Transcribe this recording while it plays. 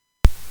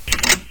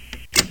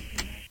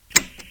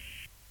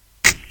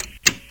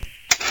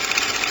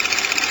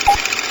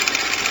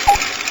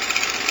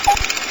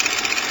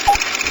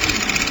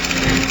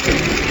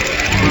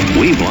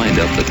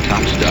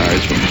top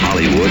stars from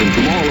Hollywood and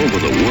from all over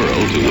the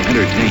world to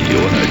entertain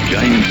you on a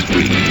giant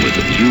screen with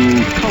a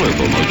few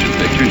colorful motion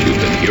pictures you've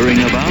been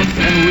hearing about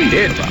and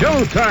reading It's about.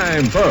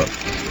 showtime, folks.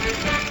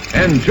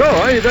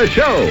 Enjoy the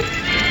show.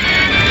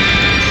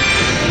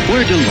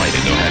 We're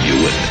delighted to have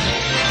you with us.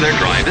 They're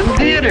driving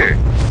theater.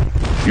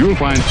 You'll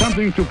find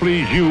something to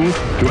please you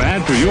to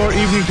add to your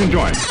evening's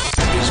enjoyment.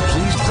 Is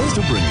pleased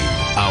to bring you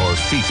our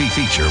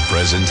feature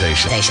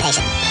presentation.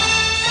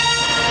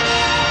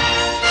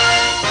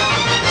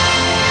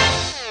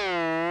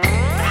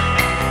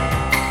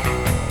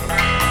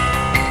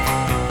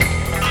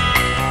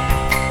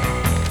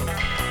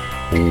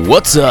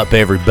 What's up,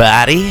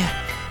 everybody?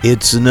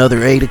 It's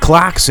another 8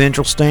 o'clock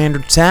Central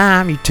Standard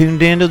Time. You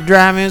tuned into the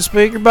drive-in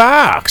speaker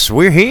box.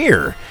 We're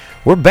here.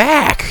 We're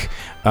back.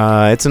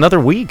 It's another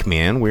week,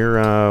 man.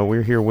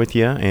 We're here with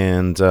you,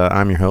 and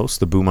I'm your host,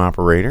 the Boom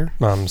Operator.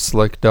 I'm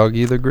Slick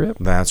Doggy the Grip.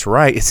 That's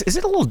right. Is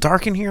it a little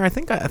dark in here? I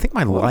think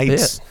my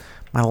lights. Bit.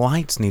 My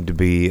lights need to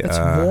be. It's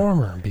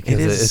warmer because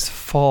it's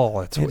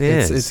fall.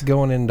 It's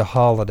going into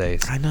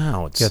holidays. I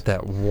know. It's got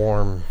that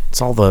warm. It's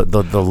all the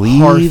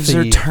leaves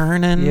are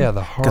turning. Yeah,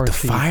 the got the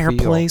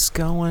fireplace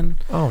going.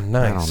 Oh,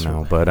 nice. I don't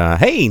know, but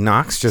hey,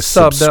 Knox just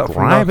Subbed subscribing. up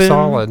from Knox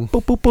Solid.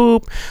 Boop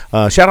boop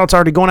boop. Shout out's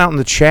already going out in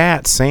the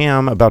chat.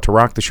 Sam about to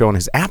rock the show on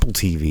his Apple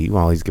TV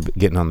while he's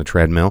getting on the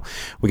treadmill.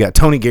 We got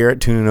Tony Garrett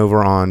tuning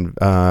over on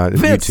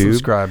Vince YouTube.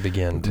 Subscribed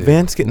again too.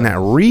 Vince getting that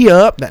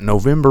re-up, that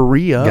November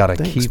re-up. Gotta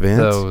Thanks, keep Vince.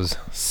 those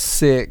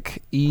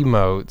sick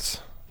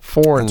emotes.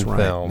 Foreign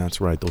film.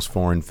 That's right. Those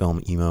foreign film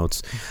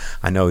emotes.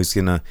 I know he's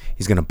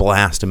gonna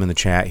blast them in the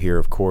chat here,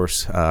 of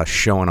course,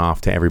 showing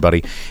off to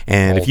everybody.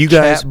 And if you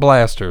guys Chat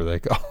Blaster, they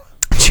call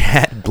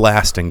Chat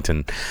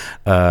Blastington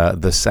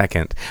the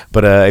second.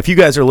 But if you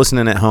guys are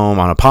listening at home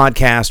on a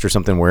podcast or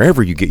something,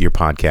 wherever you get your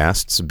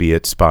podcasts, be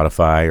it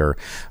Spotify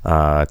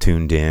or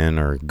Tuned In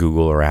or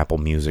Google or Apple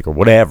Music or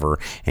whatever,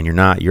 and you're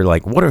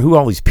like, who are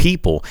all these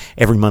people?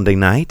 Every Monday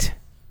night,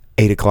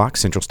 8 o'clock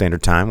Central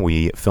Standard Time,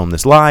 we film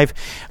this live.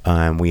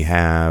 We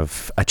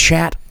have a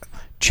chat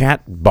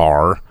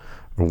bar,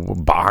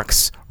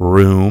 box,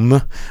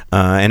 room,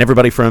 and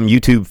everybody from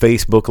YouTube,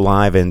 Facebook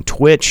Live, and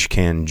Twitch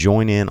can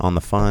join in on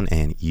the fun,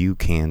 and you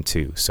can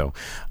too. So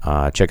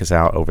check us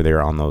out over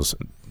there on those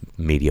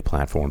media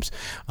platforms.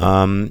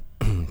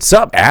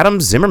 Sup, Adam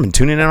Zimmerman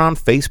tuning in on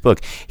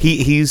Facebook.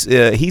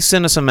 He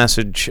sent us a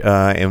message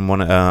in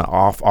one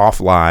off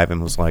live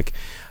and was like,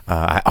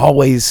 I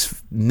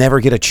always never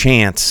get a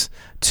chance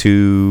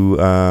to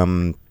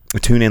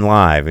tune in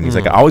live, and he's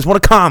like, I always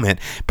want to comment,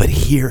 but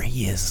here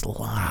he is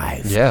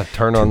live. Yeah,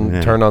 turn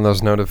on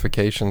those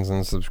notifications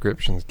and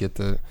subscriptions.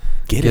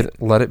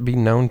 Let it be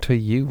known to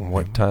you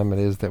what time it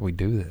is that we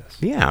do this.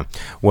 Yeah.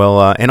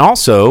 Well, and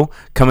also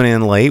coming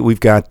in late, we've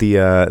got the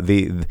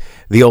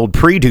old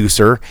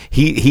producer.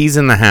 He's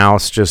in the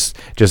house just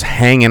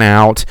hanging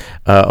out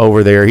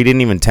over there. He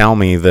didn't even tell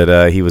me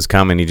that he was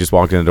coming. He just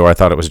walked in the door. I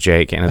thought it was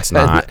Jake, and it's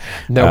not.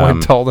 No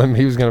one told him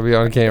he was going to be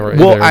on camera.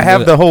 Well, I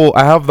have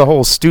the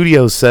whole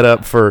studio set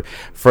up for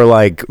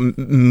like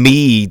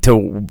me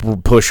to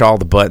push all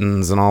the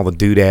buttons and all the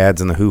doodads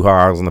and the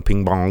hoo-haws and the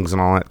ping-bongs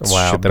and all that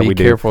shit that we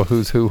do. Be careful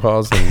who's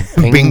hoo-haws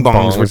and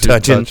ping-bongs we're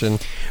touching.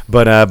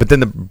 But then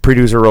the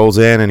producer rolls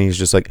in and he's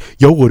just like,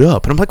 yo, what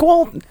up? And I'm like,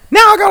 well, now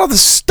I got all the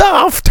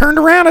stuff turned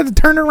around. I had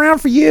to turn it around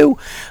for you.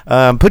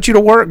 Put you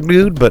to work,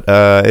 dude. But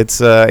it's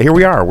here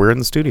we are. We're in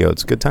the studio.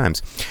 It's good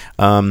times.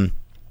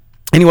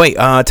 Anyway,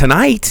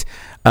 tonight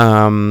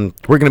we're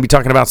going to be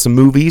talking about some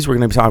movies. We're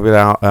going to be talking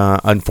about,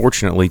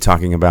 unfortunately,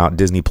 talking about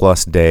Disney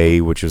Plus Day,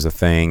 which is a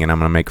thing, and I'm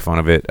going to make fun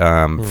of it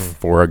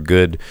for a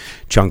good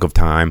chunk of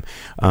time.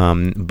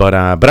 But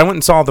I went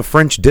and saw The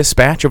French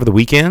Dispatch over the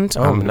weekend.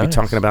 I'm going to be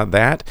talking about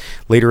that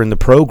later in the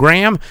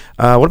program.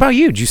 What about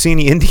you? Did you see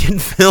any Indian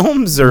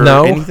films or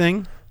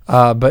anything?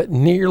 But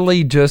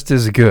nearly just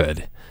as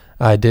good.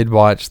 I did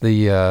watch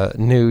the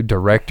new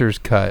director's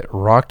cut,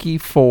 Rocky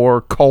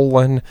IV: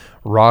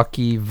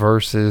 Rocky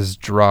versus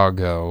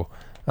Drago,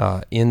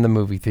 in the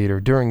movie theater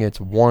during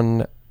its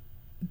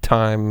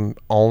one-time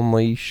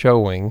only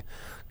showing,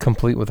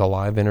 complete with a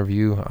live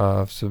interview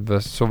of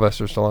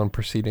Sylvester Stallone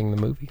preceding the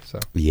movie. So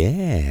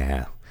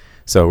yeah.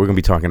 So we're going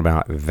to be talking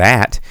about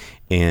that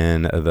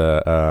in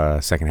the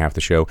second half of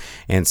the show.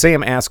 And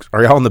Sam asks,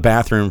 are y'all in the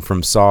bathroom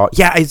from Saw?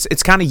 Yeah,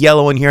 it's kind of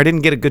yellow in here. I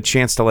didn't get a good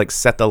chance to like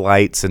set the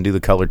lights and do the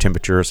color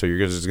temperature, so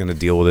you're just going to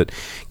deal with it.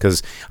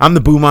 Because I'm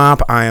the boom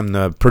op, I am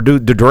the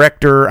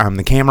director, I'm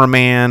the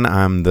cameraman,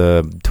 I'm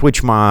the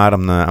Twitch mod,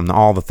 I'm the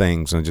all the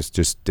things, and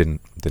just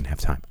didn't have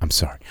time. I'm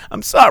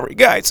sorry,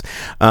 guys.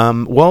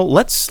 Well,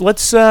 let's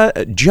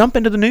jump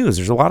into the news.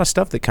 There's a lot of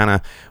stuff that kind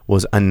of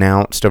was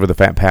announced over the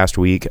past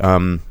week.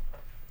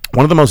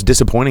 One of the most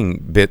disappointing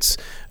bits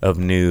of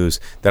news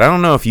that I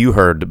don't know if you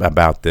heard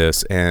about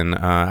this, and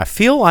I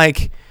feel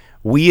like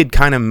we had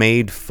kind of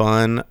made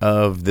fun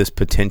of this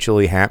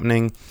potentially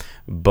happening,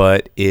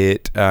 but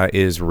it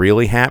is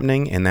really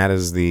happening, and that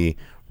is the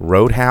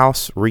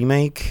Roadhouse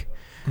remake.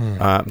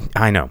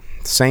 I know,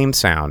 same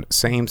sound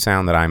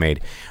that I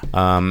made.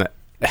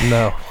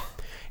 No.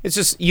 It's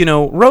just,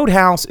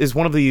 Roadhouse is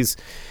one of these.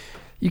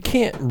 You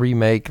can't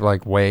remake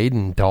like Wade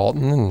and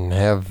Dalton and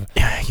have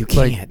You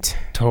can't.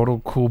 total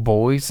cool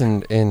boys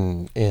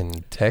in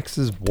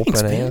Texas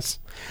whooping ass.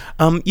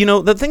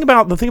 The thing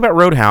about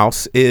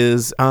Roadhouse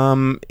is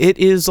it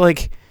is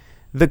like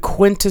the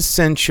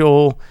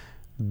quintessential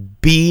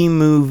B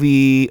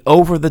movie,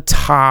 over the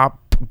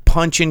top,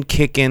 punching,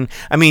 kicking.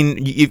 I mean,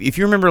 if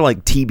you remember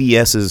like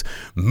TBS's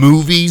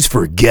Movies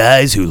for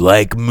Guys Who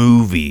Like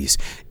Movies,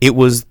 it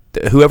was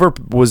whoever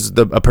was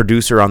a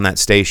producer on that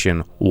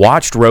station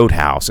watched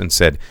Roadhouse and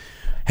said,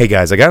 "Hey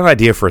guys, I got an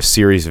idea for a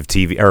series of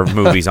TV or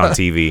movies on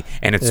TV,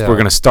 and we're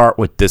going to start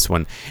with this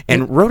one."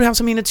 And Roadhouse,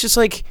 I mean, it's just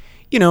like,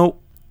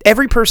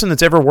 every person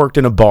that's ever worked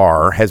in a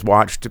bar has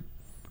watched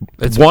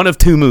one of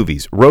two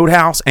movies,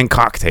 Roadhouse and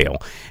Cocktail,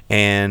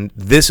 and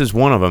this is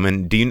one of them.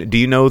 And do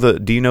you know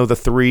the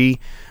three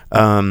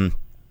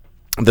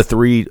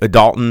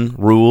Dalton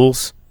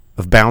rules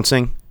of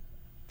bouncing?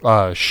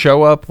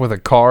 Show up with a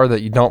car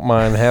that you don't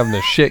mind having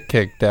the shit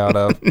kicked out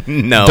of.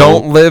 No.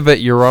 Don't live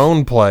at your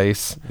own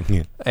place.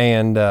 Yeah.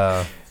 And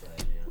it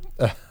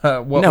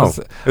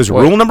was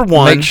rule number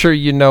 1. Make sure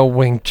you know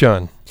Wing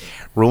Chun.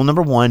 Rule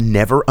number 1,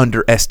 never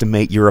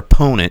underestimate your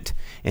opponent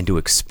and to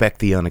expect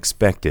the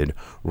unexpected.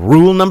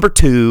 Rule number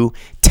 2,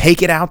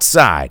 take it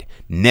outside.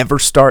 Never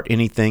start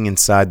anything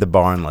inside the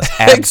bar unless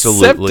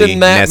absolutely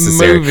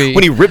necessary. Movie.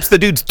 When he rips the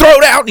dude's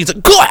throat out, and he's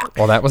like, "Gah!"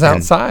 Well, that was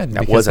outside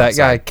because that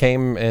guy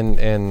came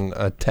and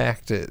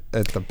attacked it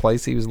at the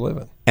place he was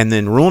living. And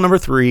then rule number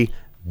 3,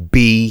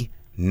 be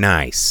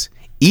nice.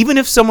 Even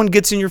if someone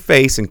gets in your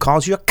face and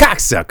calls you a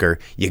cocksucker,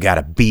 you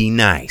gotta be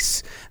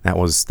nice. That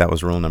was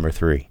rule number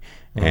 3.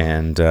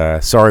 And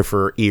sorry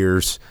for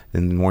ears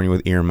in the morning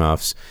with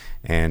earmuffs.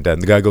 And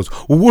the guy goes,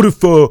 "Well, what if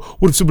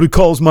somebody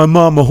calls my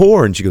mom a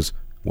whore?" And she goes,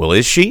 "Well,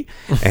 is she?"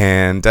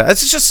 And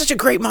it's just such a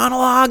great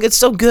monologue. It's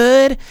so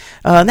good.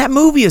 And that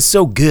movie is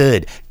so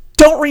good.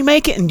 Don't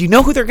remake it. And do you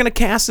know who they're going to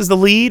cast as the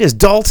lead, as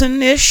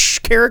Dalton-ish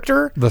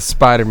character? The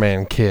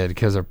Spider-Man kid,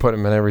 because they're putting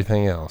him in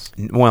everything else.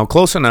 Well,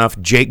 close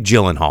enough. Jake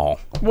Gyllenhaal.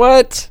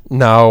 What?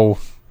 No.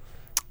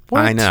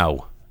 What? I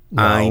know.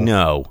 No. I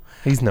know.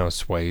 He's no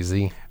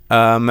Swayze.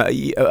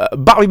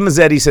 Bobby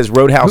Mazzetti says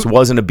Roadhouse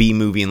wasn't a B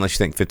movie unless you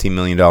think $15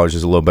 million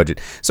is a low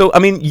budget. So, I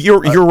mean, you're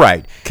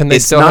right. Can they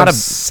still have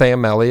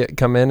Sam Elliott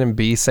come in and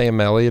be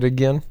Sam Elliott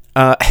again?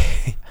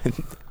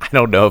 I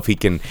don't know if he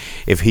can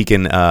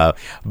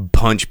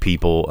punch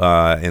people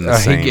in the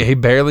same. He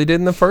barely did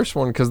in the first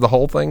one because the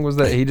whole thing was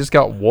that he just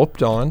got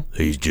whooped on.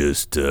 He's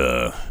just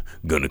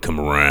gonna come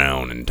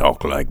around and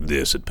talk like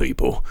this at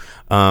people.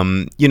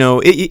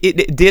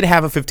 It did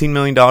have a $15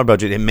 million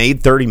budget. It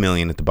made $30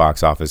 million at the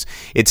box office.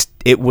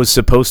 It was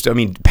supposed to. I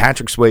mean,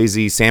 Patrick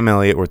Swayze, Sam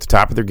Elliott were at the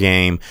top of their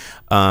game,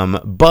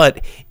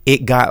 but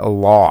it got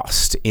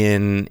lost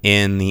in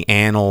the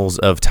annals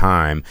of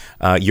time.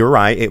 You're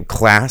right.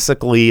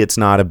 Classically, it's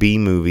not a B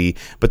movie,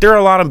 but there are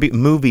a lot of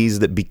movies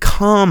that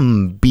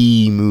become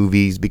B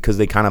movies because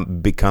they kind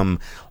of become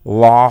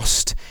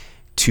lost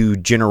to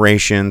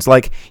generations.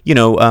 Like,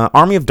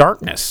 Army of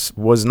Darkness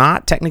was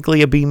not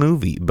technically a B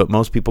movie, but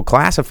most people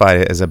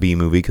classified it as a B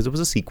movie because it was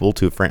a sequel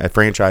to a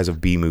franchise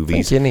of B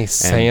movies. I think any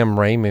Sam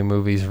Raimi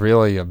movie is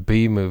really a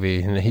B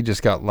movie, and he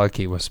just got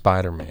lucky with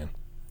Spider-Man.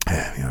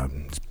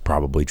 It's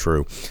probably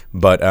true,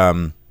 but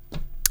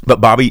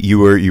Bobby, you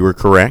were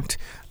correct.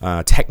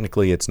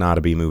 Technically, it's not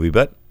a B movie,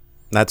 but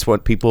that's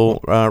what people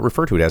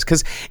refer to it as.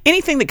 Because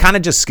anything that kind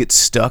of just gets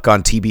stuck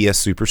on TBS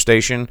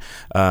Superstation,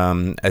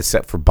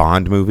 except for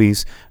Bond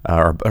movies,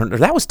 or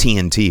that was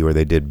TNT where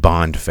they did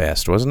Bond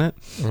Fest, wasn't it?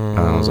 It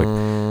was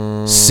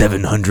like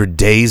 700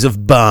 Days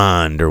of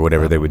Bond or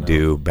whatever they would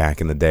do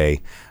back in the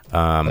day. They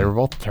were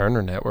both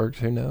Turner Networks.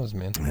 Who knows,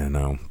 man? I don't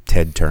know.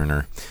 Ted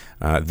Turner,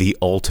 the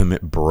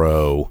ultimate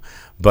bro.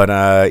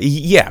 But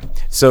yeah,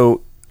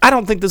 so I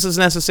don't think this is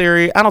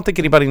necessary. I don't think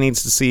anybody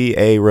needs to see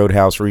a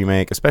Roadhouse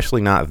remake,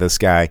 especially not this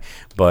guy.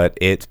 But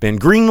it's been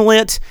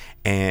greenlit,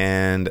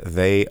 and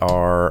they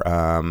are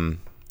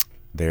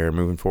they're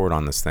moving forward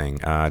on this thing.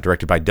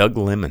 Directed by Doug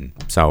Liman,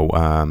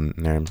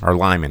 or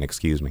Lyman,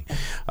 excuse me.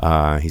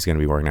 He's going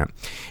to be working on it.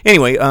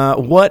 Anyway,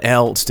 what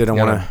else did I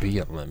want to be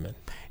a lemon?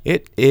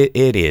 It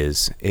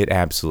is. It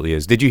absolutely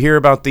is. Did you hear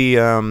about the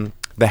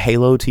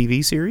Halo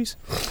TV series?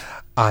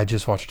 I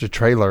just watched a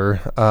trailer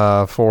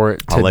for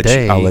it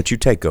today. I'll let you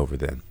take over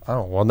then.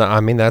 Oh, well, no, I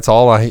mean, that's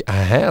all I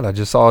had. I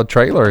just saw a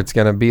trailer. It's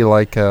going to be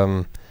like,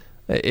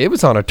 it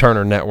was on a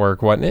Turner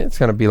Network, wasn't it? It's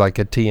going to be like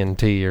a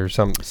TNT or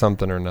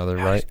something or another,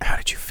 right? How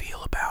did you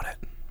feel about it?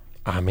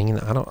 I mean,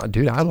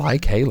 I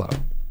like Halo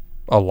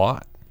a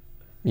lot,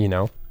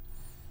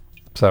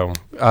 So,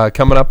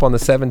 coming up on the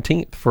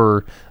 17th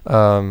for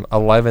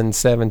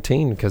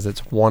 11/17, because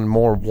it's one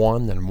more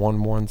 1 than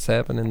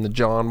 117 in the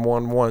John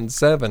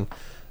 117.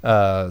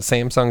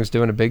 Samsung's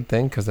doing a big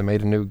thing because they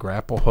made a new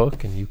grapple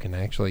hook and you can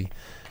actually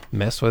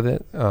mess with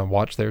it.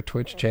 Watch their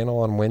Twitch channel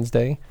on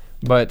Wednesday.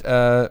 But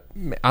I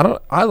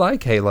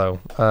like Halo.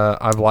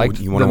 I've liked the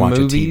movies. You want to watch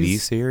a TV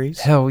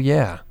series? Hell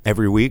yeah!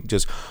 Every week,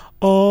 just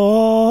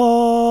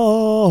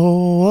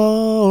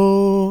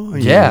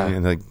Yeah.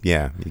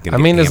 You can I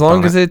mean, get as amped long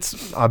on as it.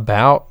 it's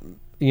about,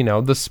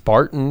 the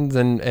Spartans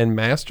and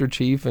Master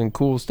Chief and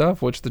cool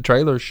stuff, which the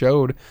trailer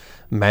showed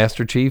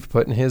Master Chief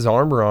putting his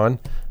armor on.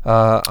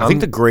 I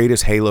think the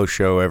greatest Halo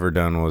show ever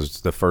done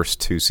was the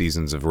first 2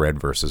 seasons of Red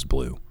versus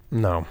Blue.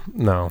 No.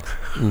 Those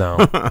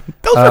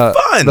are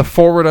fun. The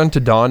Forward Unto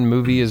Dawn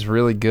movie is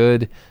really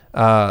good.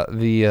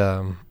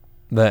 The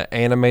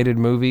animated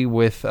movie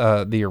with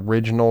the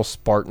original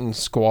Spartan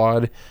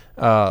squad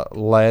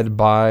led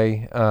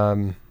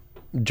by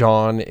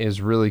John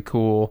is really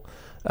cool.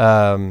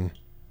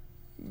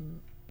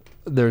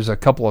 There's a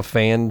couple of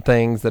fan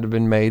things that have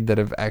been made that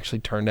have actually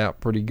turned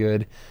out pretty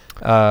good.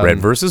 Red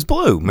versus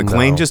Blue.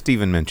 McLean no. just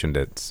even mentioned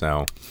it.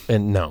 So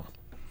And no,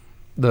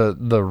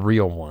 the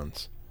real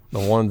ones, the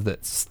ones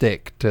that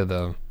stick to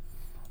the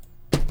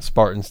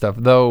Spartan stuff.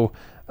 Though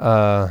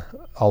a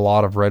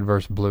lot of Red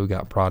versus Blue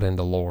got brought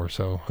into lore,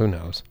 so who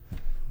knows?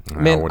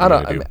 Man, what are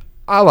you gonna do?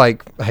 I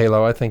like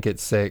Halo. I think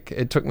it's sick.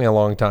 It took me a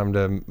long time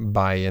to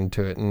buy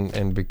into it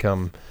and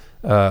become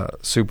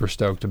super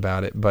stoked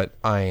about it, but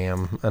I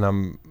am, and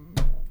I'm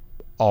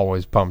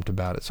always pumped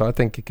about it. So I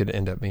think it could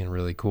end up being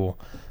really cool.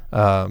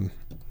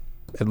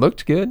 It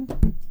looked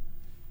good,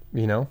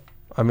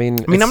 I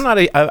mean, I'm not.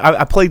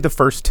 I played the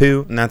first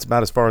 2, and that's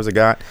about as far as I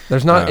got.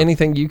 There's not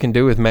anything you can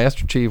do with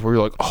Master Chief where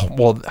you're like, oh,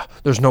 well,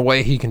 there's no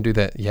way he can do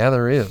that. Yeah,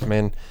 there is,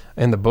 man.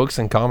 In the books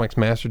and comics,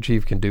 Master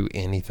Chief can do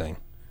anything.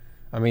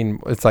 I mean,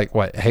 it's like,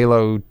 what,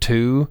 Halo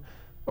 2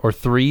 or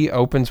 3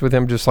 opens with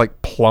him just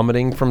like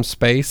plummeting from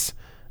space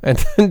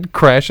and then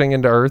crashing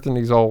into Earth, and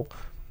he's all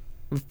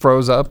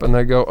froze up, and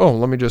they go, oh,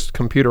 let me just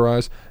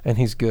computerize, and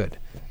he's good.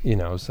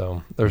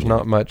 So there's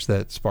not much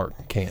that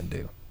Spartan can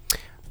do.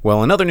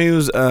 Well, in other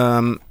news,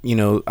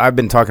 I've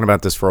been talking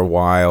about this for a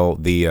while,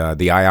 the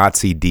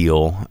IATSE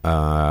deal,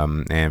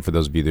 and for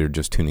those of you that are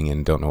just tuning in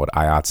and don't know what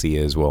IATSE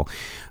is, well,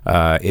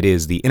 it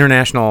is the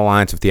International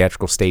Alliance of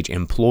Theatrical Stage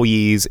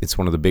Employees. It's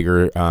one of the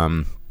bigger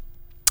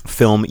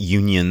film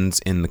unions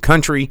in the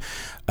country,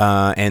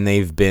 and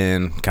they've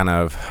been kind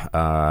of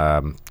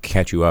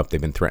catch you up.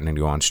 They've been threatening to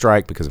go on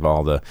strike because of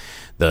all the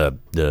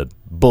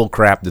bull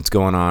crap that's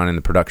going on in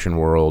the production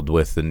world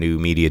with the new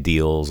media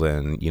deals,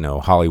 and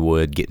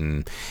Hollywood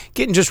getting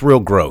just real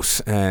gross,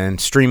 and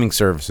streaming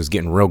services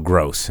getting real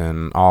gross,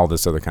 and all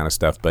this other kind of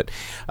stuff. But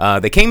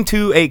they came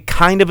to a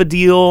kind of a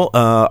deal.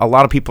 A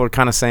lot of people are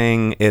kind of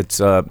saying it's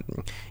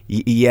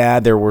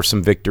there were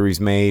some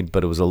victories made,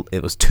 but it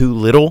was too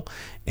little,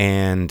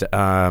 and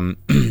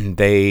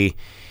they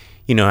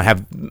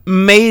have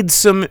made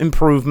some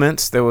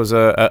improvements. There was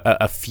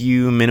a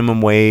few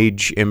minimum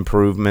wage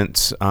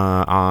improvements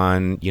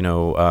on,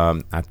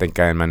 I think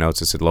in my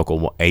notes it said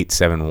Local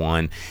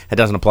 871. It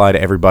doesn't apply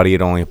to everybody.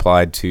 It only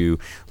applied to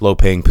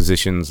low-paying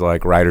positions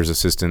like writers'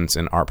 assistants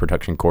and art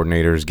production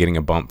coordinators, getting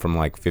a bump from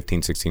like $15,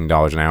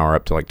 $16 an hour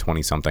up to like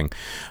 20-something.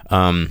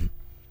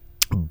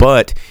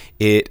 But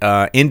it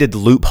ended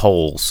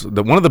loopholes.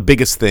 One of the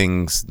biggest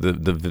things, the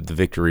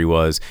victory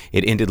was,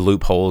 it ended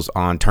loopholes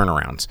on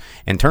turnarounds.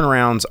 And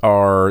turnarounds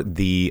are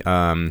the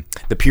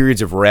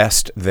periods of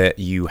rest that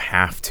you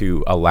have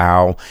to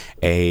allow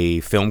a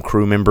film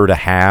crew member to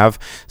have.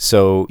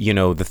 So,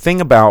 the thing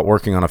about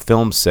working on a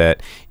film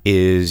set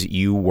is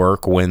you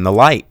work when the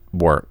light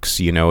works.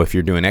 If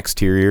you're doing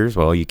exteriors,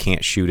 well, you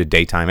can't shoot a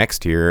daytime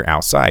exterior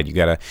outside. You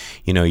gotta,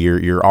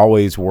 you're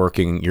always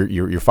working.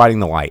 You're fighting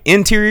the light.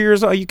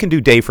 Interiors, you can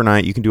do day for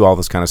night. You can do all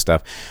this kind of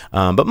stuff.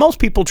 But most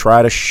people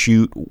try to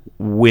shoot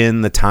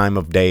when the time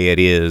of day it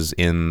is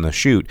in the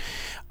shoot.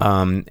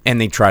 And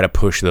they try to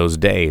push those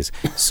days.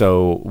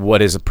 So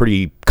what is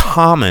pretty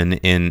common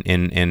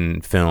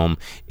in film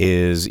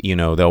is,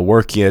 they'll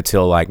work you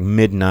till like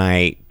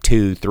midnight,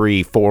 2,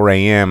 3, 4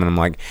 a.m. And I'm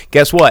like,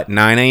 guess what?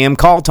 9 a.m.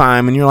 call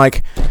time. And you're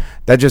like,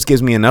 that just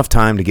gives me enough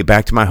time to get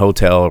back to my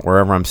hotel or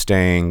wherever I'm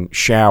staying,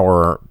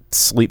 shower,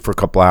 sleep for a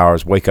couple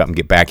hours, wake up and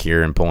get back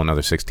here and pull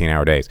another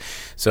 16-hour days.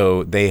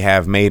 So they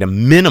have made a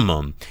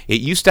minimum.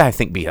 It used to, I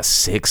think, be a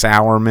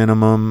 6-hour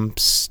minimum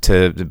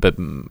but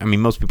I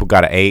mean, most people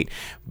got an 8,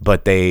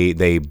 but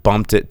they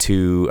bumped it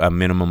to a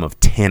minimum of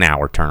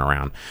 10-hour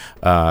turnaround.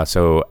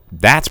 So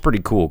that's pretty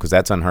cool because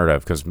that's unheard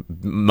of, because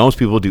most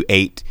people do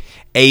 8.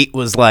 8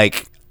 was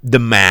like the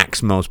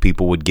max most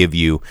people would give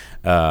you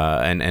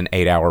an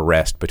 8-hour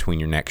rest between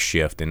your next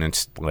shift, and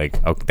it's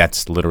like, okay,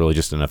 that's literally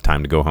just enough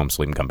time to go home,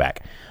 sleep, and come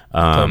back.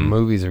 So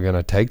movies are going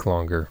to take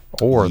longer,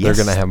 or they're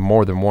going to have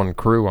more than one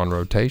crew on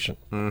rotation.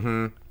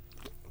 Mm-hmm.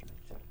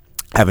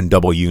 Having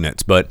double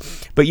units, but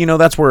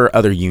that's where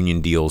other union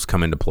deals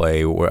come into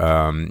play.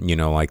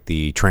 Like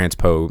the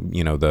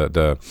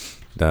Transpo,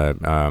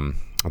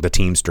 the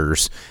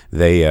Teamsters,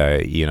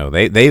 their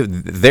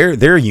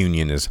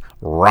union is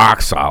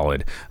rock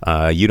solid.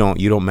 You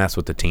don't mess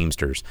with the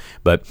Teamsters.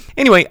 But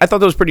anyway, I thought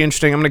that was pretty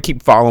interesting. I'm going to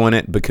keep following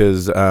it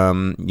because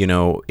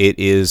it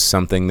is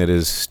something that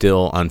is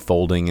still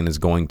unfolding and is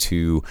going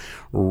to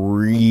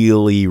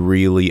really,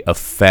 really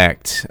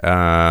affect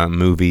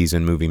movies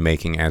and movie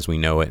making as we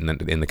know it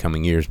in the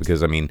coming years.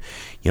 Because I mean,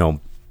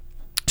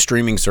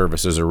 streaming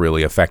services are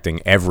really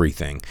affecting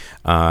everything,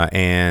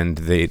 and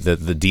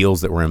the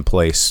deals that were in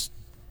place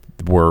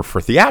were for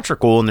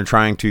theatrical, and they're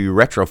trying to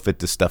retrofit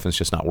this stuff, and it's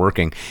just not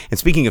working. And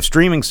speaking of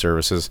streaming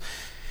services,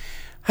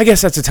 I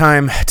guess that's a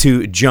time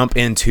to jump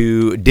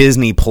into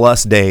Disney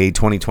Plus Day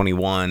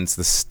 2021. It's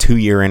this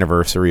 2-year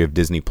anniversary of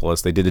Disney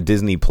Plus. They did a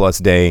Disney Plus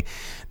Day.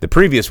 The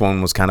previous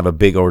one was kind of a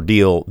big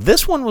ordeal.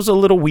 This one was a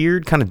little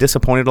weird, kind of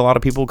disappointed a lot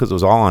of people because it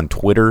was all on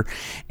Twitter.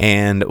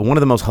 And one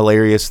of the most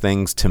hilarious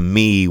things to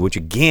me, which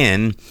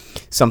again,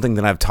 something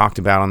that I've talked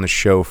about on the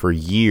show for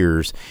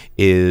years,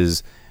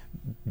 is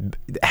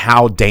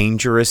how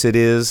dangerous it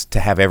is to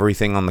have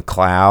everything on the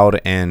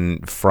cloud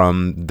and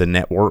from the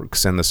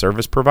networks and the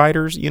service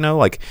providers,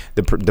 like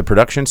the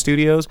production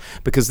studios,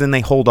 because then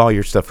they hold all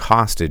your stuff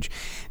hostage.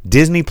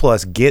 Disney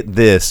Plus, get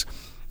this,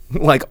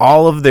 like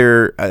all of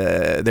their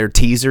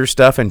teaser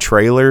stuff and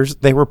trailers,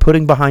 they were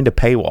putting behind a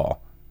paywall.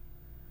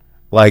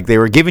 Like, they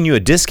were giving you a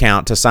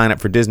discount to sign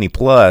up for Disney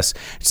Plus.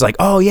 It's like,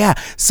 oh, yeah,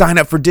 sign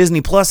up for Disney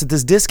Plus at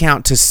this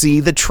discount to see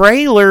the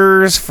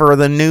trailers for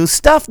the new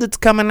stuff that's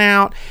coming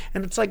out.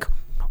 And it's like,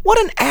 what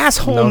an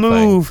asshole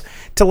move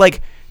to,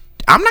 like,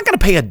 I'm not going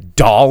to pay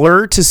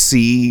 $1 to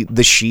see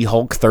the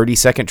She-Hulk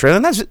 30-second trailer.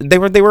 And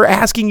they were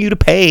asking you to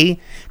pay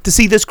to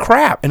see this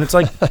crap. And it's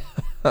like,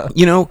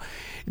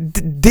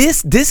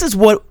 This is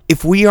what,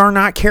 if we are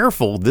not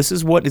careful, this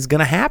is what is going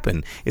to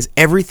happen, is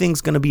everything's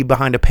going to be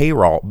behind a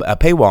paywall.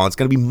 It's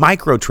going to be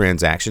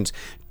microtransactions,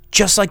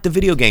 just like the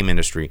video game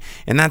industry.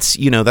 And that's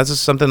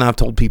just something I've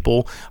told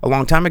people a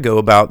long time ago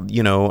about,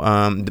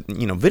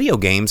 video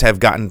games have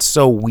gotten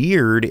so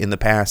weird in the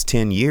past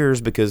 10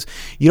 years because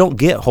you don't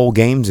get whole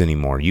games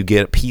anymore. You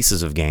get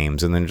pieces of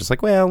games, and then just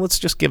like, well, let's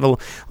just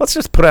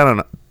put out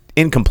an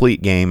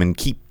incomplete game and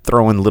keep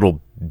throwing little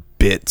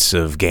bits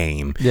of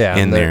game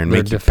in there and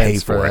make you pay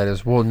for that it.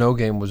 is, well, no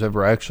game was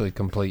ever actually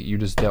complete. You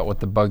just dealt with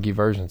the buggy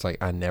version. It's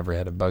like, I never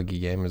had a buggy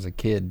game as a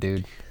kid,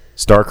 dude.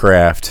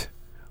 StarCraft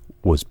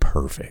was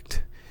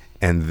perfect.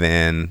 And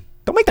then,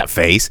 don't make that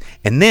face.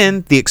 And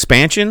then the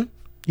expansion,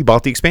 you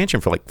bought the expansion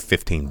for like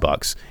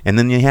 $15. And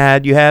then you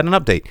had an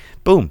update.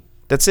 Boom.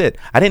 That's it.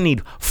 I didn't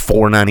need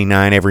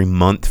 $4.99 every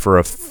month for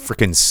a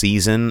freaking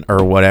season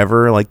or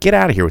whatever. Like, get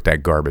out of here with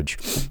that garbage.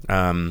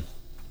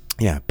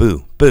 Yeah,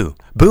 boo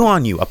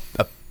on you.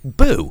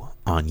 Boo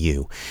on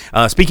you.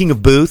 Speaking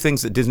of boo,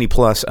 things that Disney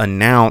Plus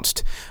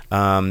announced,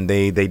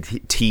 they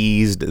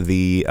teased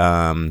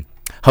the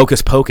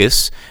Hocus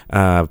Pocus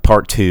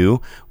Part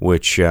 2,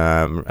 which,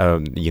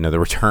 the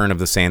return of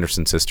the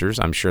Sanderson sisters.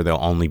 I'm sure they'll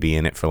only be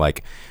in it for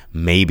like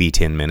maybe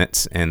 10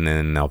 minutes, and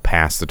then they'll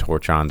pass the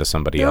torch on to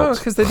somebody else.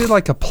 because they did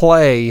like a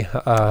play.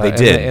 They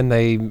did. And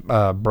they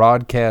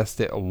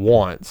broadcast it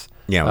once.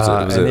 Yeah,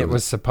 it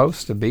was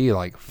supposed to be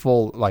like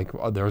full, like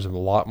there was a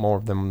lot more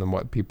of them than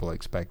what people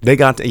expected.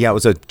 It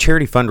was a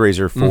charity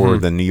fundraiser for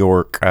the New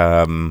York,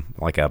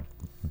 like a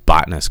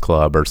botanist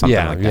club or something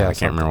like that. I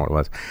can't remember what it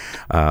was.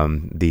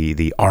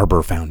 The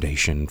Arbor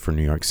Foundation for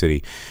New York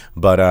City.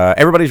 But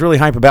everybody's really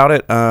hype about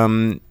it.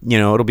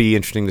 It'll be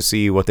interesting to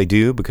see what they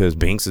do because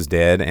Binks is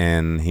dead,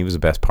 and he was the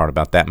best part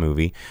about that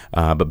movie.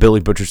 But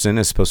Billy Butcherson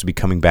is supposed to be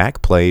coming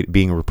back,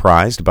 being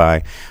reprised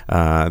by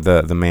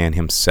the man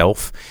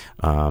himself.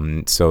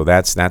 So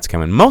that's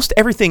coming. Most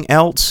everything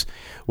else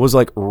was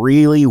like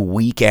really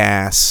weak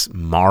ass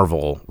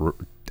Marvel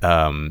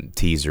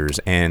teasers.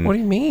 And what do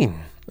you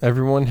mean?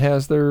 Everyone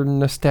has their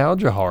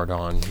nostalgia hard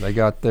on. They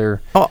got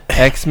their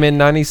X-Men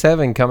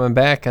 97 coming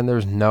back, and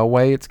there's no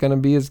way it's going to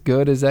be as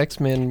good as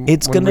X-Men.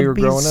 It's going to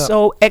be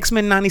so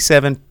X-Men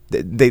 97.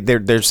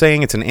 They're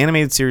saying it's an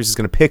animated series. It's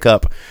going to pick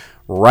up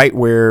right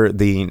where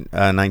the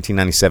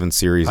 1997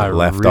 series left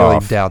off. I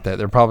really doubt that.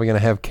 They're probably going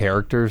to have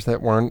characters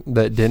that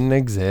didn't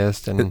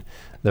exist, and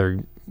they're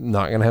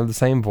not going to have the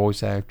same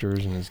voice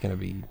actors, and it's going to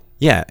be.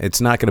 Yeah, it's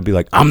not going to be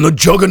like, I'm the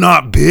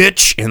Juggernaut,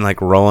 bitch, and like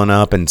rolling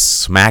up and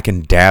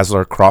smacking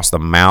Dazzler across the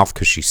mouth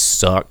because she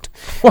sucked.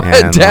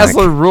 What?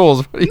 Dazzler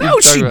rules. What no,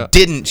 she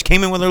didn't. She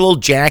came in with her little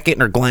jacket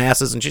and her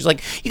glasses, and she's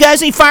like, you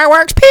guys need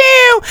fireworks?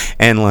 Pew!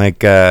 And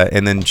like,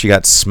 and then she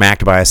got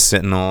smacked by a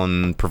Sentinel,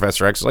 and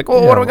Professor X was like,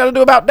 what are we going to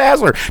do about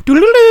Dazzler?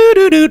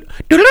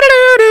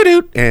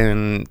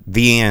 And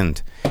the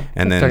end.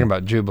 And then talking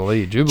about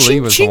Jubilee. Jubilee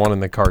was the one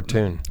in the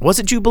cartoon. Was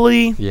it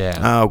Jubilee?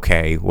 Yeah.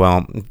 Okay.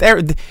 Well,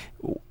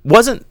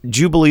 wasn't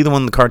Jubilee the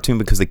one in the cartoon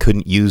because they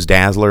couldn't use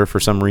Dazzler for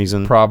some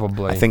reason?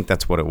 Probably. I think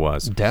that's what it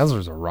was.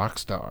 Dazzler's a rock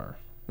star.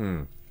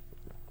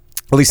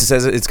 Lisa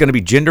says it's going to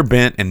be gender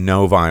bent and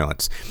no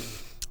violence,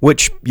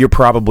 which you're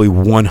probably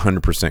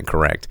 100%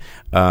 correct.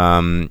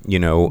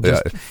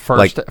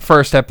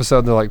 First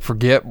episode, they're like,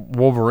 forget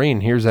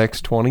Wolverine. Here's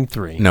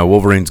X-23. No,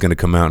 Wolverine's going to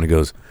come out and he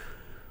goes,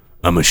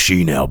 I'm a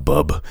she now,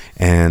 bub.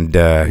 And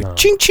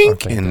chink,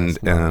 chink.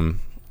 And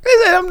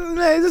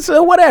it's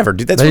whatever,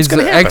 dude. That's what's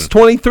going to happen.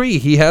 X-23.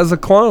 He has a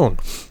clone.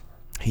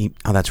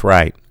 That's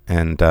right.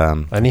 And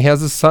he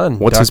has a son.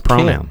 What's his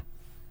pronoun?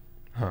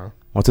 Huh?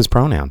 What's his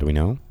pronoun? Do we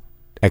know?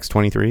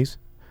 X-23's?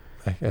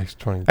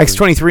 X-23.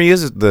 X-23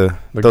 is the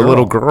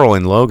little girl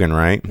in Logan,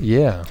 right?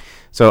 Yeah.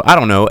 So I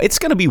don't know. It's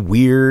going to be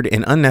weird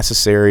and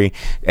unnecessary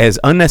as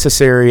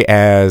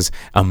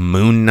a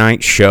Moon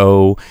Knight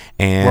show.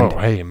 And Whoa,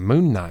 hey,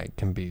 Moon Knight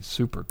can be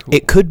super cool.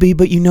 it could be,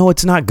 but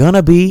it's not going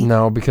to be.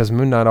 No, because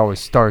Moon Knight always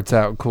starts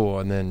out cool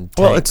and then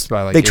tanks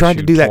by like they tried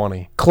to do 20.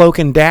 that Cloak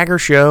and Dagger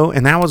show,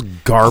 and that was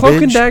garbage.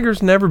 Cloak and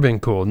Dagger's never been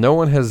cool. No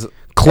one has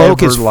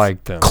Cloak ever is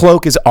liked them.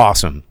 Cloak is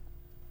awesome.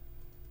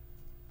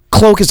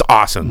 Cloak is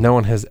awesome. No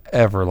one has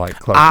ever liked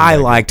Cloak. I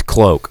liked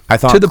Cloak. I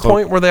thought to the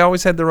point where they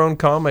always had their own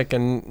comic,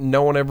 and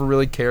no one ever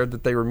really cared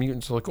that they were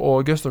mutants. Like, oh,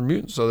 I guess they're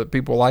mutants, so that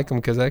people like them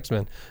because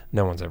X-Men.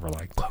 No one's ever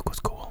liked Cloak was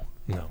cool.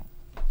 No.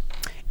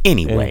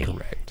 Anyway.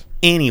 Incorrect.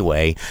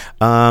 Anyway,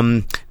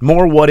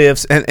 more what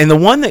ifs, and the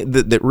one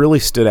that really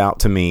stood out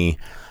to me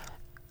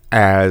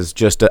as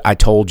just I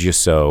told you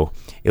so.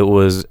 It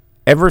was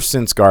ever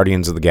since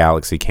Guardians of the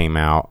Galaxy came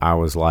out, I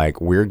was like,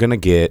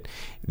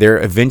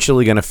 they're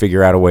eventually going to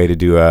figure out a way to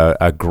do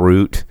a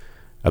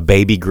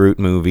Baby Groot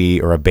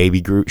movie or a Baby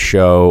Groot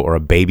show or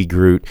a Baby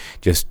Groot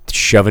just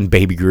shoving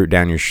Baby Groot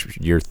down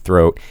your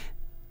throat.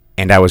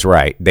 And I was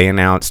right. They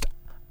announced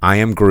I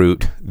Am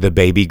Groot, the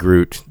Baby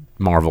Groot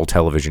Marvel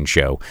television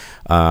show.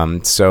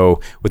 So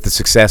with the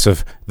success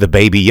of the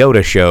Baby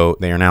Yoda show,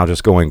 they are now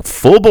just going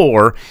full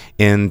bore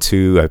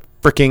into a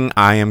freaking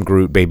I Am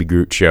Groot, Baby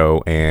Groot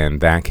show, and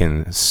that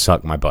can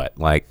suck my butt.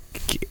 Like,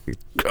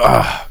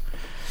 I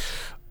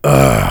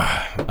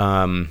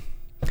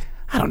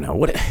don't know.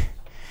 What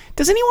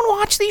does anyone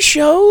watch these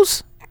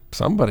shows?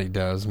 Somebody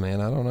does,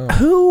 man. I don't know.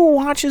 Who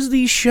watches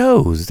these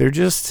shows? They're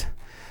just,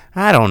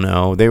 I don't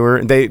know.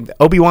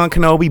 Obi-Wan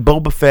Kenobi,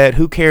 Boba Fett.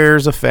 Who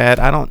cares a Fett?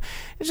 I don't.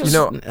 It's just,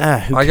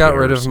 I got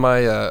rid of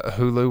my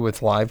Hulu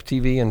with live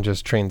TV and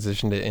just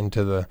transitioned it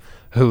into the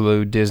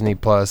Hulu, Disney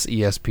Plus,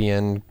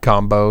 ESPN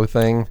combo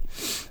thing,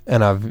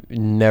 and I've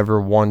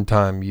never one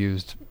time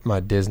used my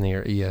Disney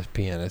or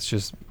ESPN. It's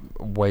just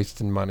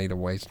wasting money to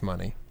waste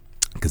money.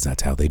 Because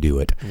that's how they do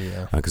it.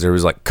 Yeah. Because there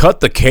was like, cut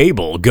the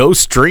cable, go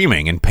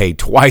streaming, and pay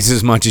twice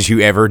as much as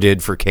you ever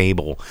did for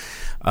cable.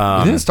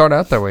 It didn't start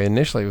out that way.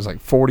 Initially, it was like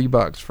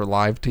 $40 for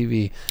live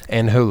TV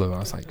and Hulu. I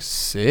was like,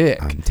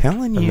 sick. I'm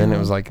telling you. And then it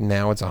was like,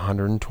 now it's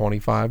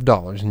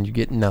 $125 and you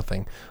get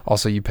nothing.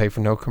 Also, you pay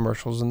for no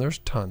commercials, and there's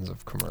tons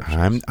of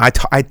commercials.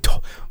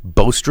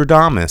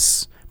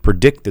 Bostradamus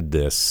predicted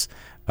this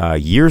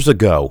years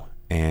ago,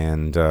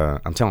 and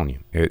I'm telling you,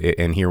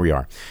 and here we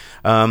are.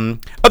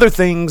 Other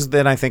things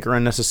that I think are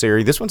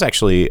unnecessary. This one's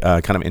actually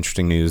kind of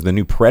interesting news. The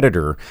new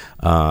Predator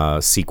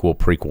sequel,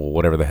 prequel,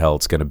 whatever the hell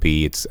it's going to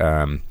be. It's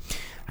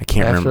I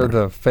can't remember. After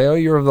the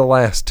failure of the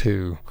last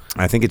two,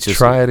 I think it's just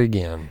try it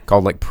again.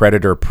 Called like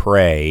Predator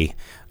Prey,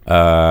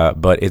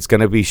 but it's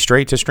going to be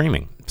straight to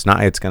streaming. It's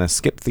not. It's going to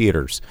skip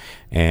theaters,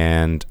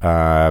 and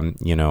I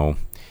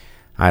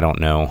don't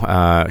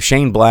know.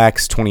 Shane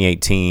Black's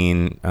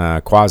 2018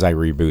 quasi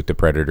reboot, The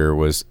Predator,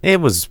 was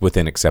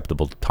within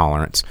acceptable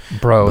tolerance.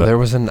 Bro, there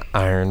was an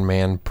Iron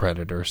Man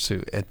Predator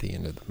suit at the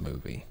end of the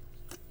movie.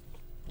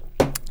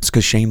 It's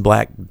because Shane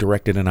Black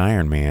directed an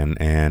Iron Man,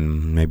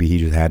 and maybe he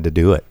just had to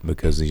do it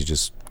because he's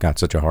just got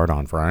such a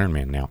hard-on for Iron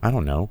Man now. I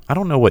don't know. I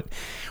don't know what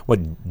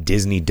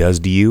Disney does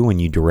to you when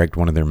you direct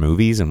one of their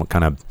movies and what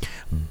kind of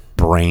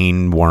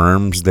brain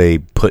worms they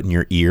put in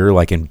your ear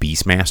like in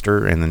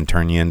Beastmaster and then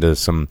turn you into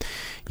some,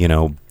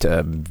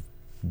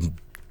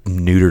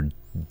 neutered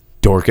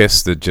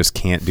Dorcas that just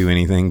can't do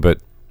anything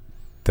but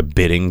the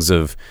biddings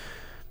of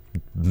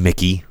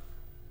Mickey,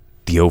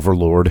 the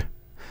Overlord.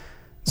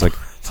 It's like,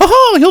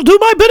 oh, you'll do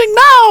my bidding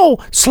now,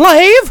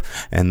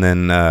 slave. And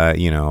then,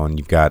 and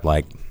you've got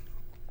like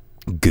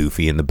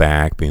Goofy in the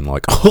back being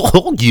like,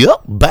 oh,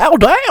 yep, bow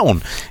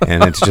down.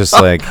 And it's just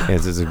like,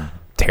 it's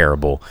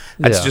terrible.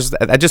 That's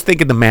I just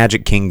think in the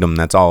Magic Kingdom,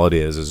 that's all it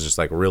is just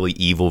like really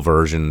evil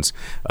versions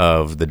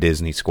of the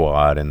Disney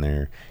Squad, and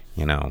they're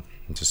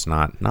just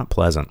not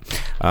pleasant.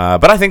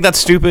 But I think that's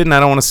stupid, and I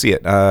don't want to see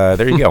it.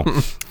 There you go.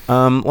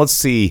 Let's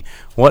see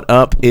what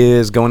up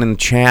is going in the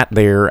chat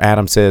there.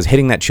 Adam says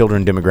hitting that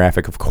children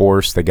demographic. Of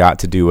course, they got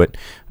to do it.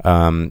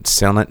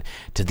 Selling it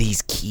to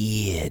these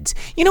kids,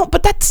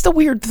 But that's the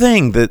weird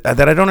thing that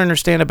I don't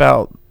understand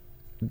about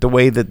the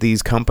way that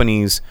these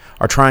companies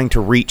are trying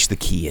to reach the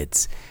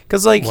kids.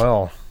 Because,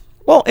 and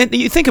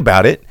you think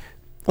about it,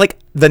 like,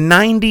 the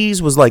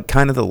 90s was, like,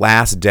 kind of the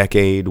last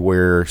decade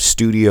where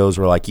studios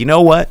were like, you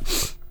know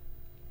what?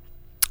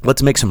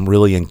 Let's make some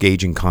really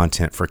engaging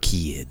content for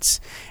kids.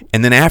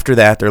 And then after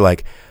that, they're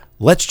like,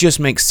 let's just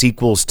make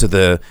sequels to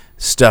the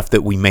stuff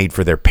that we made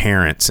for their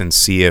parents and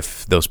see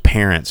if those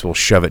parents will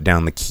shove it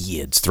down the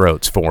kids'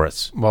 throats for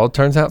us. Well, it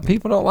turns out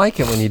people don't like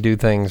it when you do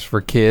things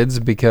for kids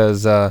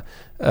because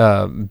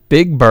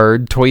Big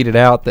Bird tweeted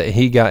out that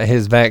he got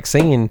his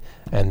vaccine,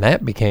 and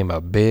that became a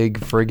big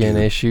friggin'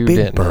 issue,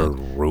 didn't it? Big Bird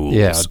rules.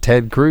 Yeah,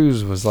 Ted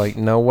Cruz was like,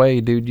 no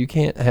way, dude, you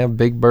can't have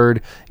Big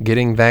Bird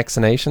getting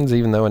vaccinations,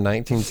 even though in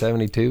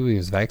 1972 he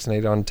was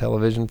vaccinated on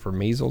television for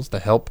measles to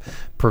help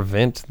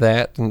prevent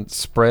that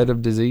spread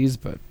of disease,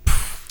 but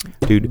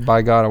dude,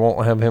 by God, I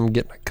won't have him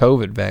getting a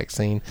COVID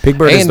vaccine. Big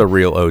Bird is the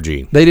real OG.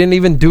 They didn't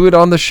even do it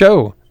on the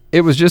show.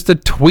 It was just a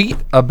tweet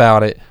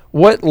about it.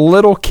 What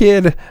little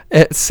kid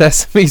at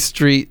Sesame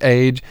Street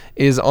age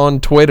is on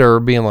Twitter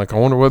being like, I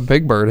wonder what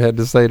Big Bird had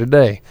to say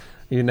today?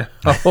 You know,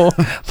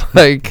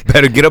 like,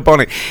 better get up on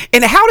it.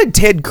 And how did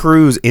Ted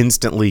Cruz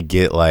instantly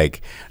get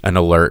like an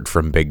alert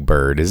from Big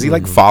Bird? Is he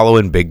like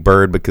following Big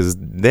Bird? Because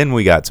then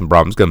we got some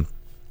problems.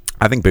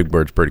 I think Big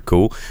Bird's pretty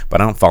cool,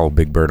 but I don't follow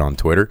Big Bird on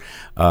Twitter.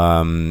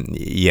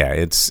 Yeah,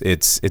 it's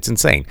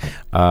insane.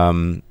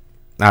 I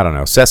don't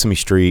know. Sesame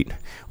Street.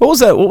 What was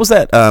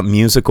that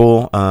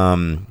musical?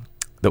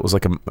 That was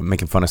like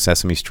making fun of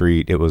Sesame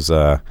Street. It was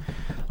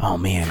oh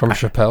man, from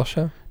Chappelle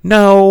Show.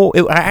 No,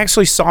 I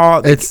actually saw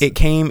it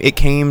came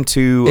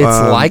to it's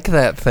like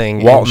that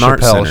thing Walton in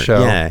Arts Chappelle Center. Show.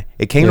 Yeah,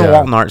 it came to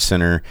Walton Arts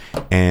Center,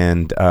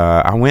 and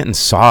I went and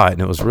saw it,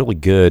 and it was really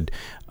good.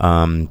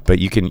 But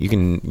you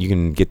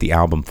can get the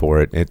album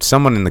for it.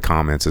 Someone in the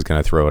comments is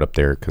going to throw it up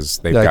there because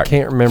they've got. I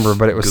can't remember,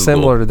 but it was Google.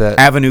 similar to that.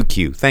 Avenue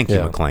Q. Thank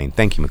you, McLean.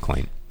 Thank you,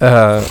 McLean.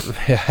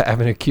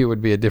 Avenue Q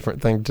would be a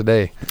different thing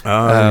today.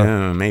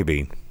 Yeah,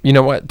 maybe. You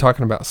know what?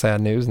 Talking about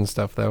sad news and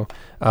stuff, though,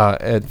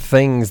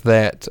 things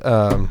that,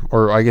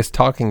 or I guess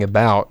talking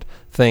about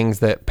things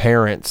that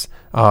parents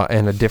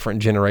and a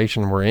different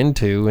generation were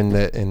into, and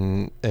that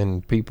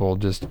and people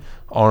just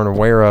aren't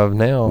aware of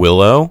now.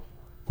 Willow.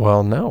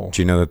 Well, no. Did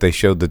you know that they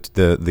showed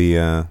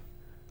the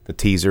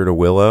teaser to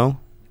Willow?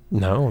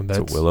 No, that's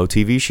it's a Willow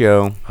TV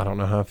show. I don't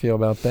know how I feel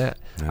about that.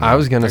 I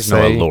was going to no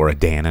say Laura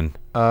Dannon.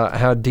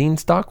 How Dean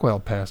Stockwell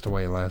passed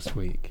away last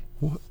week.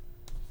 What?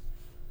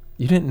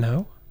 You didn't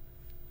know?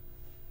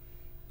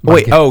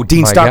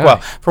 Dean Stockwell.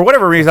 Guy. For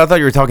whatever reason, I thought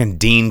you were talking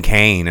Dean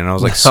Cain, and I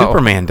was like, No.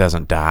 Superman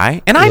doesn't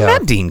die. And I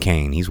met Dean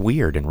Cain. He's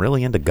weird and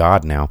really into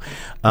God now.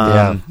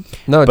 No,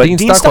 but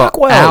Dean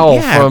Stockwell,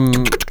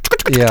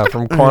 Al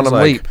from Quantum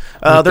Leap.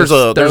 There's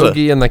a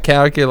stogie and the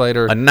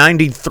calculator. A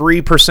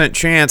 93%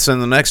 chance in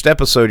the next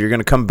episode you're going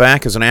to come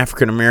back as an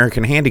African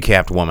American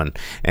handicapped woman,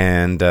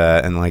 and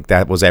like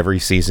that was every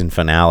season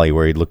finale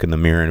where he'd look in the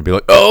mirror and be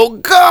like, oh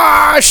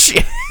gosh.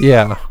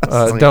 Yeah,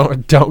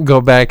 don't go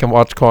back and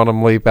watch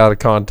Quantum Leap out of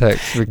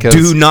context, because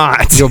do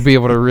not. You'll be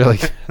able to really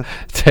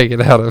take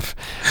it out of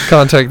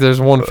context. There's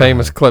one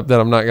famous clip that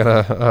I'm not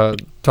gonna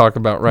talk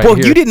about here. Well,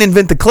 you didn't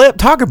invent the clip.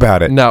 Talk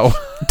about it. No,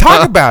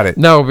 talk about it.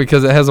 No,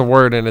 because it has a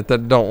word in it that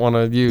I don't want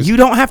to use. You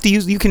don't have to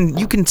use. You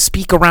can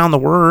speak around the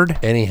word.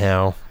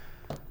 Anyhow,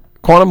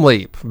 Quantum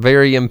Leap,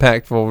 very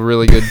impactful,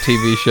 really good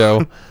TV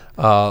show.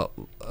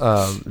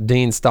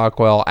 Dean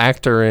Stockwell,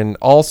 actor in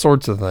all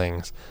sorts of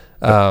things.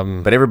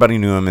 But everybody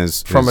knew him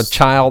as from a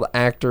child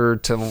actor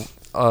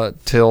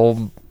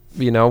till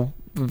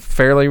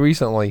fairly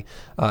recently.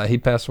 He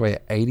passed away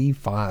at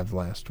 85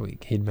 last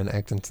week. He'd been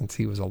acting since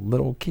he was a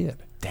little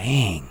kid.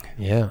 Dang.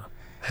 Yeah.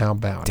 How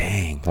about it?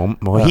 Dang.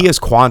 Well, he has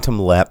quantum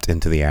leapt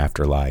into the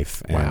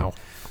afterlife. Wow.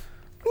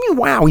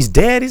 Wow, he's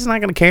dead. He's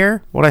not going to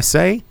care what I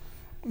say.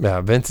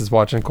 Yeah, Vince is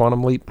watching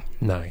Quantum Leap.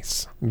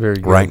 Nice. Very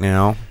good. Right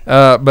now.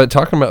 But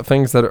talking about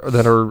things that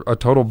are a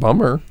total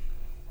bummer,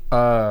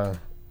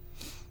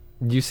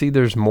 you see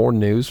there's more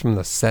news from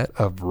the set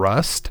of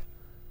Rust?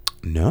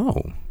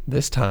 No.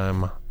 This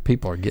time,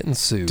 people are getting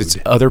sued.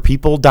 Did other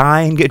people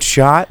die and get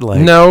shot?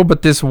 No,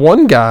 but this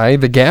one guy,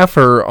 the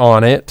gaffer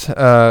on it,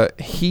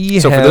 he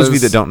So for those of you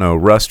that don't know,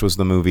 Rust was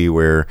the movie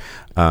where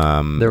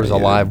there was a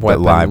live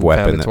weapon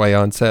found its way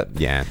on set.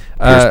 Yeah.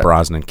 Pierce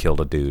Brosnan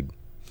killed a dude.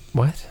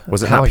 What?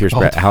 Was it not Pierce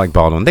Brosnan? Alec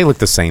Baldwin. They look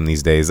the same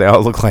these days. They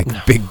all look like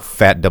big,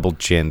 fat,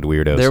 double-chinned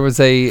weirdos. There was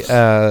a...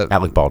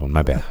 Alec Baldwin,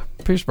 my bad.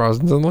 Pierce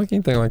Brosnan doesn't look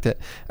anything like that.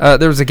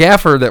 There was a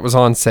gaffer that was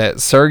on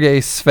set, Sergei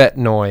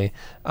Svetnoy,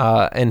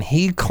 and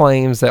he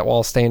claims that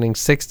while standing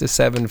 6 to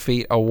 7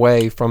 feet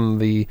away from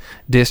the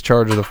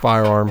discharge of the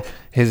firearm,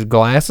 his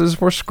glasses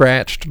were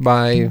scratched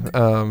by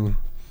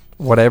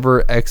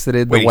whatever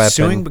exited the weapon. He's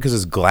suing because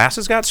his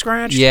glasses got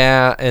scratched?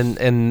 Yeah,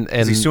 and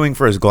is he suing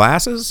for his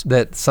glasses?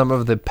 That some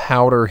of the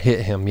powder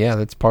hit him. Yeah,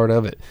 that's part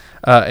of it.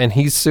 And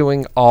he's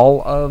suing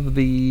all of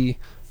the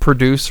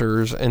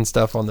producers and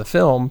stuff on the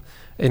film,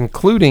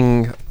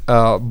 including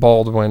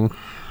Baldwin.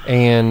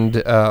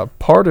 And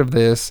part of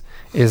this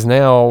is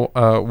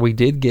now we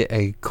did get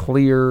a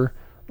clear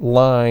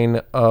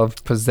line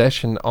of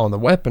possession on the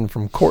weapon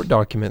from court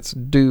documents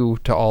due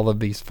to all of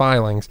these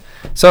filings.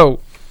 So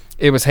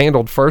it was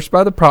handled first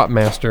by the prop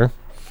master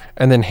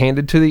and then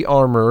handed to the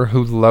armorer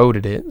who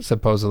loaded it,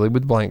 supposedly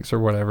with blanks or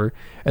whatever.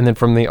 And then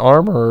from the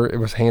armorer, it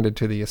was handed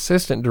to the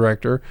assistant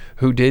director,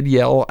 who did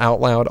yell out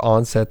loud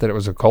on set that it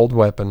was a cold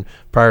weapon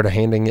prior to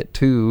handing it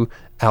to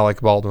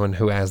Alec Baldwin,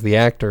 who, as the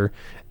actor,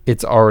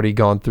 it's already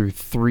gone through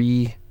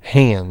 3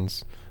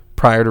 hands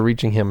prior to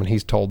reaching him, and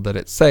he's told that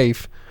it's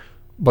safe,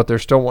 but they're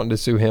still wanting to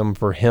sue him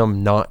for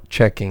him not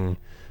checking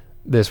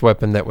this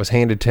weapon that was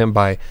handed to him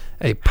by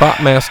a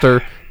prop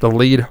master, the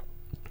lead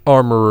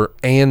armorer,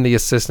 and the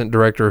assistant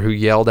director, who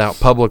yelled out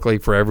publicly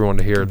for everyone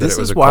to hear that this it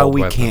was is a why cold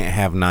we weapon. can't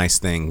have nice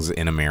things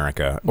in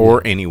America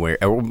or anywhere,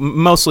 or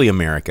mostly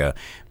America,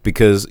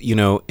 because in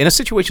a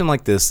situation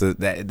like this,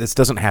 that this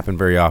doesn't happen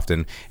very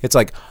often. It's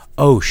like,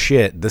 oh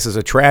shit, this is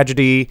a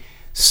tragedy.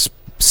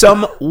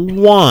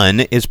 someone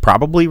is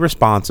probably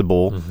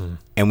responsible,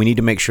 and we need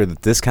to make sure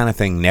that this kind of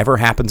thing never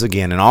happens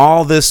again. And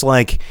all this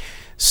like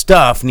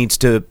stuff needs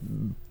to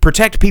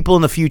protect people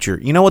in the future.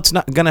 You know what's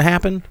not going to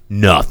happen?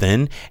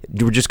 Nothing.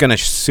 We're just going to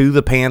sue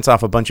the pants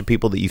off a bunch of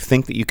people that you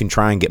think that you can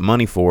try and get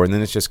money for, and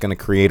then it's just going to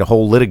create a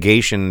whole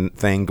litigation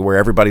thing to where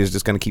everybody's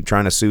just going to keep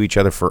trying to sue each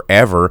other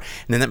forever.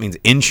 And then that means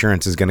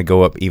insurance is going to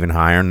go up even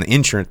higher, and the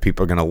insurance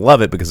people are going to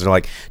love it because they're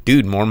like,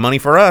 dude, more money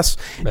for us.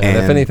 And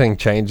if anything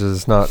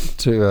changes, not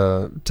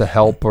to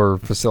help or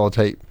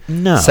facilitate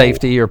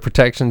safety or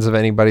protections of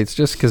anybody, it's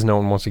just because no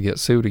one wants to get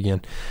sued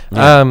again.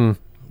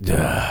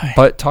 Yeah.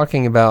 But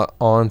talking about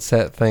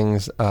on-set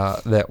things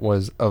that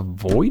was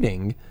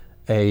avoiding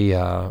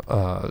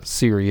a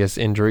serious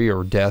injury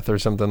or death or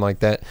something like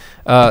that,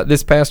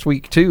 this past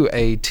week, too,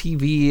 a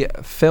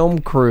TV film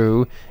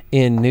crew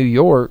in New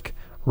York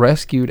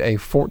rescued a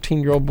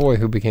 14-year-old boy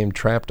who became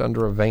trapped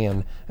under a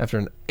van after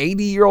an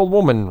 80-year-old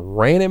woman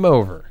ran him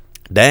over.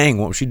 Dang,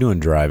 what was she doing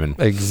driving?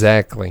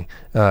 Exactly.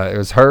 It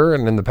was her,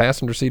 and in the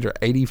passenger seat, her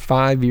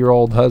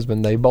 85-year-old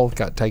husband. They both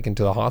got taken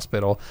to the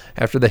hospital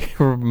after they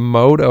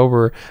mowed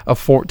over a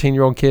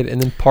 14-year-old kid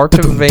and then parked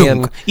a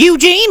van.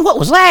 Eugene, what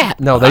was that?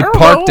 No, they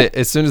parked it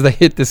as soon as they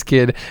hit this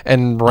kid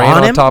and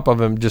ran on top of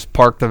him, just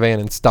parked the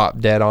van and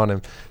stopped dead on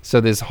him. So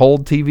this whole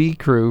TV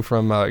crew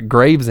from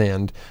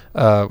Gravesend,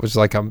 was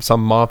like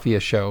some mafia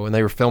show, and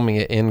they were filming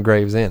it in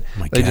Gravesend.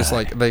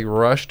 They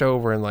rushed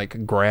over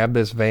and grabbed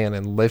this van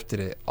and lifted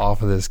it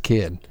off of this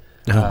kid.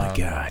 Oh my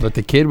God. But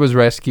the kid was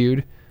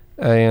rescued,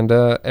 and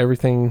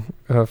everything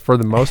for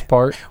the most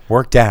part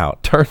worked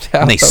out. Turned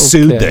out and they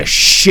sued the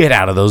shit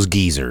out of those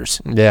geezers.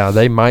 Yeah,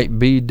 they might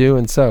be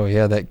doing so.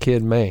 Yeah, that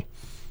kid may.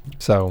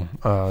 So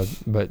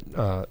but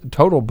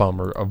total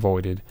bummer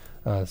avoided.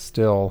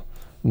 Still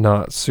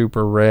not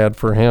super rad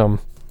for him.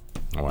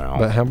 Wow.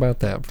 But how about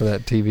that for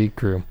that TV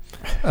crew?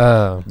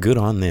 Good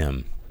on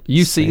them.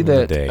 You see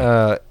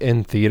that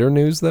in theater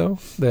news, though,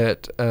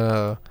 that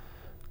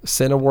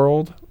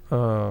Cineworld,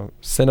 the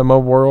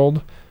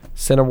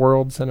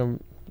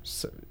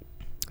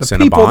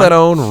people that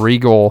own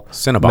Regal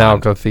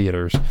Malco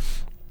Theaters,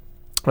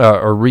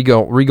 or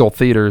Regal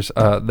Theaters,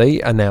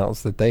 they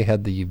announced that they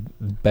had the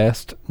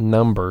best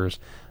numbers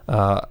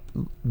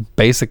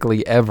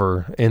basically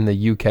ever in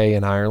the UK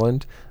and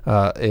Ireland.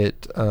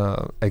 It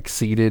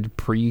exceeded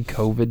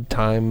pre-COVID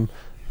time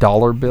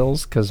dollar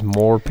bills because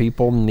more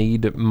people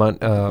need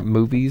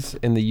movies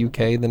in the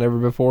UK than ever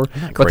before.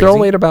 But they're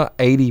only at about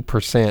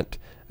 80%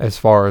 as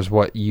far as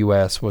what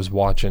US was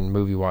watching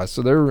movie-wise.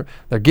 So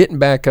they're getting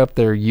back up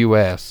there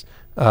US.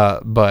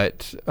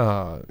 But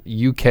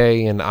UK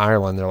and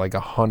Ireland, they're like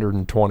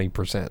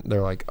 120%.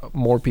 They're like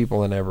more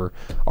people than ever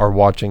are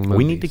watching movies.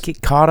 We need to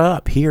get caught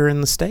up here in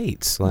the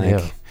States.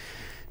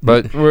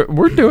 But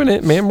we're doing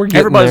it, man. We're getting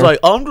everybody's there. like,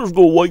 I'm just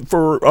gonna wait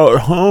for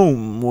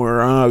home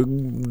where I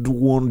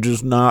want to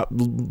just not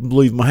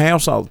leave my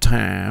house all the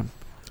time.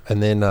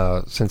 And then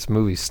since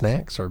movie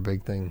snacks are a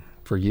big thing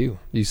for you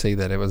see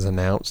that it was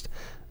announced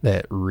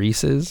that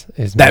Reese's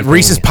is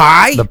Reese's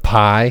pie, the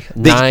pie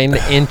 9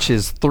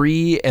 inches,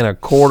 3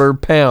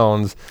 1/4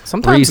 pounds.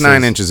 Sometimes Reese's.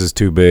 9 inches is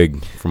too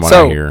big, from what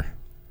I hear.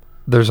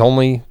 There's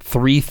only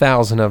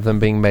 3,000 of them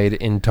being made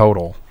in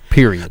total.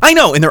 Period. I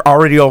know, and they're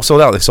already all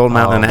sold out. They sold them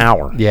out in an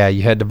hour. Yeah,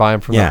 you had to buy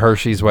them from the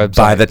Hershey's website.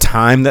 By the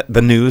time that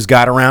the news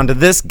got around to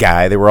this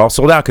guy, they were all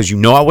sold out because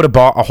I would have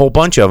bought a whole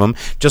bunch of them.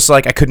 Just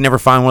like I could never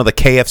find one of the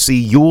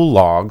KFC Yule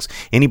logs.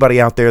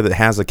 Anybody out there that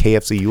has a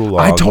KFC Yule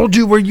log? I told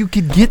you where you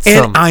could get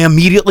some. And I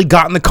immediately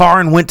got in the car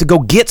and went to go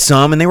get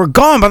some, and they were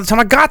gone by the time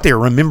I got there.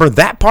 Remember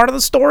that part of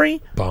the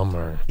story?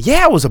 Bummer.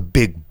 Yeah, it was a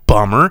big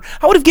bummer.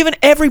 I would have given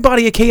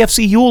everybody a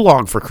KFC Yule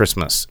log for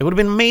Christmas. It would have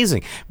been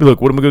amazing. Be like,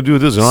 what am I going to do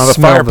with this? I don't have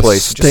a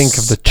fireplace. The stink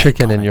of the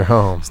chicken in your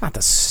home. It's not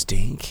the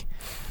stink.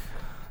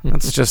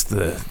 That's just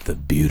the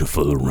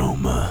beautiful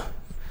aroma.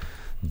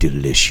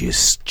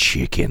 Delicious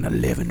chicken,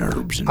 11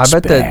 herbs and spices. I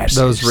bet that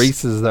those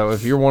Reese's, though,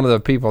 if you're one of the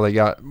people that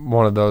got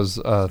one of those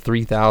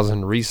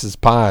 3,000 Reese's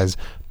pies,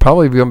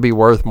 probably going to be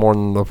worth more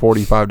than the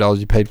 $45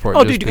 you paid for it.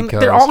 Oh, dude,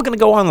 they're all going to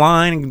go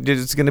online. And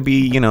it's going to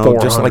be,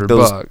 just like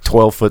those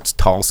 12-foot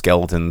tall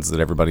skeletons that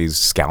everybody's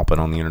scalping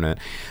on the internet.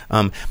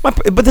 But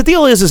the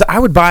deal is I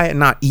would buy it and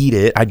not eat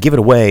it. I'd give it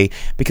away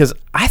because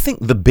I think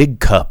the big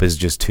cup is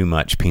just too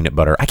much peanut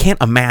butter. I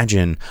can't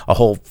imagine a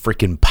whole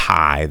freaking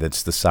pie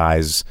that's the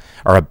size,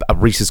 or a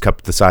Reese's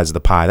cup the size of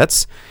the pie.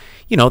 That's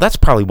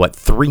probably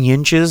 3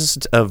 inches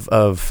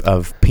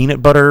of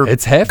peanut butter.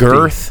 It's hefty.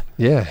 Girth.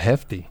 Yeah,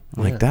 hefty.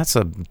 That's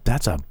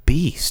a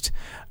beast.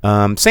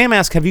 Sam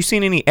asked, have you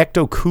seen any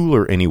Ecto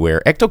Cooler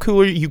anywhere? Ecto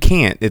Cooler, you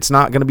can't. It's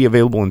not going to be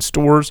available in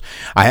stores.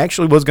 I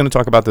actually was going to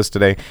talk about this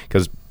today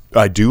because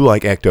I do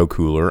like Ecto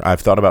Cooler.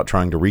 I've thought about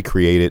trying to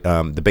recreate it.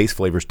 The base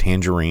flavor is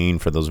tangerine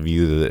for those of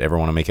you that ever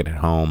want to make it at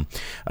home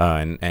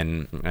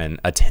and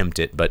attempt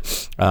it.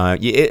 But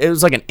it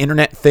was like an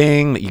internet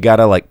thing that you got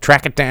to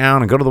track it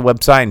down and go to the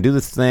website and do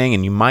this thing,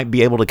 and you might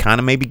be able to kind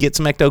of maybe get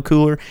some Ecto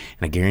Cooler.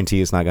 And I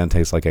guarantee it's not going to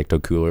taste like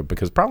Ecto Cooler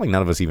because probably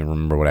none of us even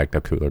remember what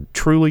Ecto Cooler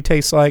truly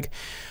tastes like.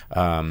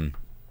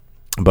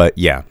 But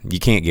yeah, you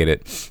can't get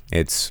it.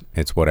 It's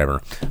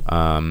whatever.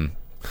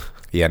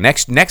 Yeah,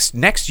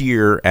 next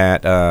year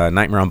at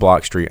Nightmare on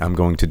Block Street, I'm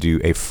going to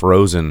do a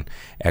frozen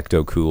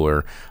ecto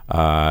cooler.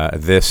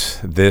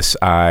 This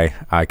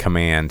I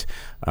command.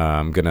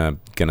 I'm gonna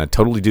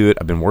totally do it.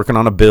 I've been working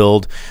on a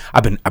build.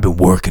 I've been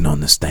working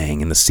on this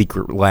thing in the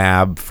secret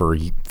lab for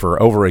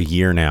over a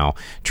year now,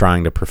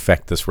 trying to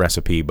perfect this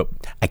recipe. But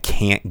I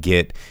can't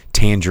get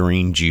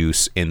tangerine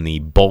juice in the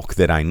bulk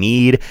that I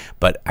need.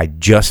 But I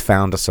just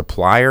found a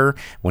supplier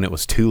when it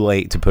was too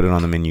late to put it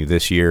on the menu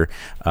this year.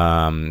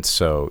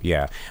 So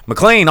yeah,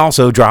 McLean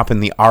also dropping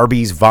the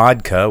Arby's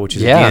vodka, which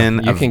is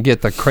again you can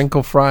get the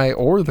crinkle fry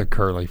or the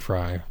curly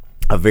fry.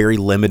 A very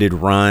limited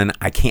run.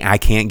 I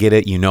can't get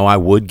it. I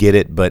would get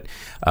it, but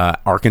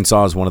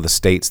Arkansas is one of the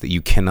states that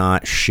you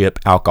cannot ship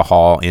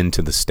alcohol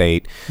into the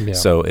state. Yeah.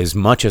 So as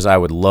much as I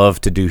would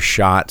love to do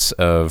shots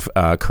of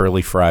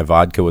curly fry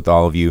vodka with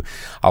all of you,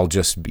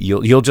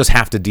 you'll just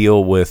have to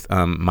deal with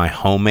my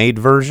homemade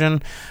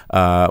version,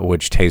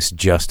 which tastes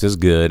just as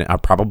good,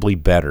 probably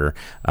better.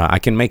 I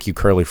can make you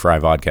curly fry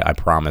vodka, I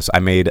promise. I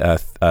made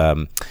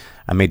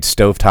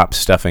stovetop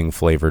stuffing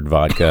flavored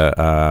vodka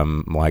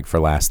like for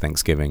last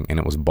Thanksgiving, and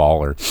it was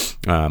baller.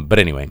 But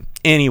anyway,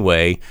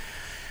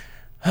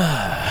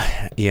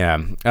 yeah.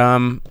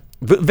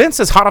 Vince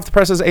says, hot off the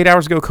presses, 8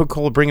 hours ago,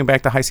 Coca-Cola bringing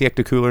back the High C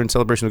Ecto Cooler in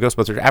celebration of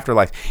Ghostbusters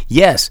Afterlife.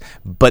 Yes,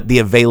 but the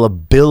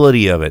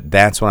availability of it,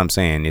 that's what I'm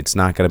saying. It's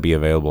not going to be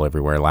available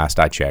everywhere, last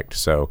I checked.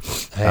 So,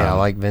 hey, I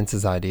like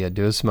Vince's idea.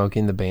 Do a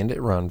Smoking the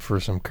Bandit run for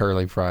some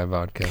curly fry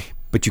vodka.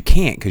 But you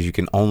can't, because you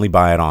can only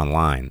buy it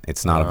online.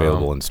 It's not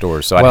available in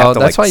stores. So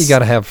that's why you got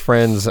to have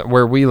friends.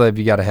 Where we live,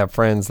 you got to have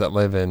friends that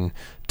live in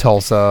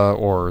Tulsa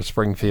or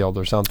Springfield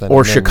or something.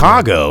 Or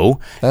Chicago,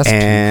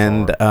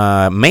 and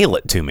mail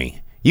it to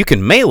me. You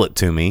can mail it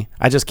to me.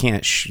 I just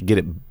can't get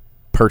it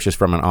purchased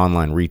from an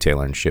online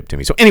retailer and shipped to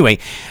me. So anyway,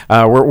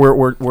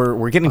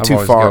 we're getting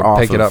too far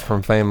off. Pick it up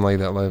from family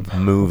that live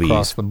movies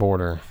across the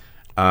border.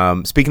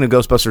 Speaking of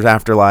Ghostbusters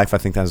Afterlife, I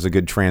think that was a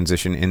good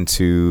transition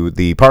into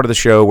the part of the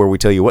show where we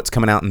tell you what's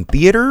coming out in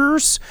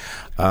theaters.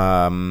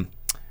 Get me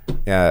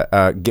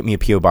a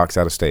P.O. box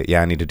out of state.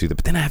 Yeah, I need to do that.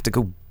 But then I have to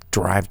go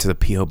drive to the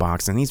P.O.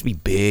 box. It needs to be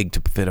big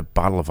to fit a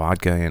bottle of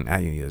vodka, and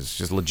it's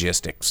just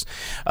logistics.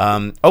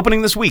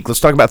 Opening this week,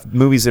 let's talk about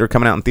movies that are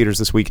coming out in theaters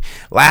this week.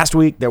 Last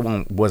week, there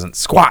wasn't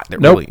squat.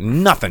 Really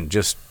nothing,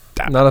 just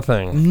not a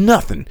thing.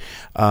 Nothing.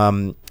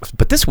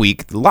 But this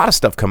week, a lot of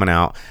stuff coming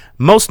out.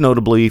 Most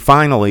notably,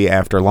 finally,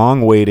 after a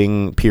long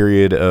waiting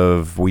period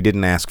of we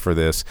didn't ask for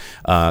this,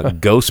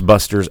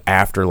 Ghostbusters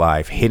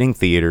Afterlife hitting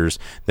theaters.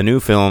 The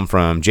new film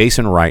from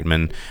Jason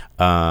Reitman.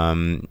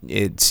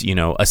 It's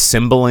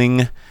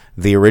assembling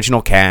the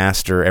original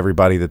cast or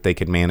everybody that they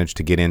could manage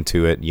to get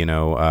into it.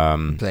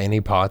 Is Annie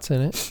Potts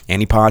in it?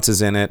 Annie Potts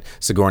is in it.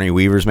 Sigourney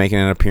Weaver's making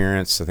an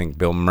appearance. I think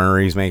Bill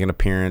Murray's making an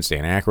appearance.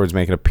 Dan Aykroyd's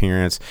making an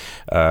appearance.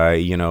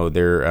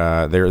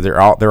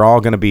 They're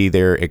all going to be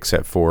there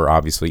except for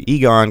obviously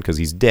Egon because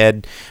he's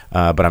dead.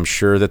 But I'm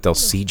sure that they'll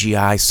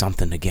CGI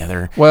something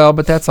together. Well,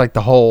 but that's like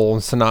the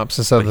whole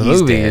synopsis of the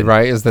movie, dead.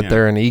 Right? Is that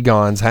they're in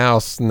Egon's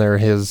house and they're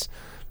his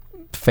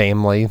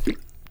family,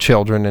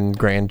 children and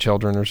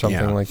grandchildren or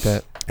something like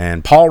that.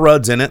 And Paul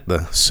Rudd's in it, the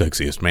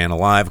sexiest man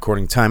alive,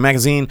 according to Time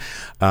Magazine.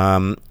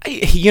 The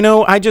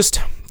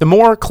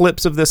more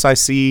clips of this I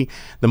see,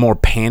 the more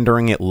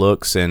pandering it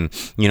looks. And,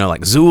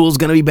 like Zool's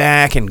going to be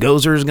back, and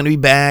Gozer's going to be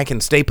back,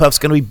 and Stay Puft's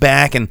going to be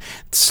back, and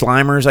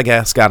Slimer's, I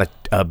guess, got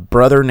a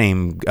brother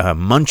named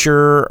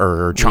Muncher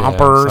or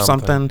Chomper or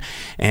something.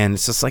 And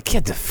it's just like,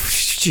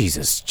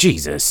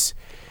 Jesus.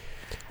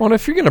 Well,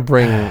 if you're going to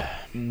bring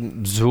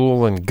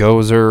Zool and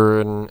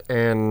Gozer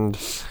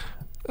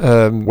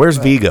and where's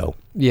Vigo?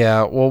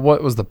 Yeah, well,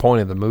 what was the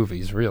point of the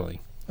movies,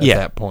 really, at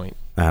that point?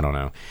 I don't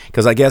know.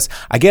 Because I guess,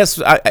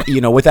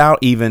 without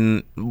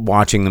even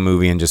watching the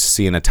movie and just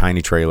seeing a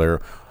tiny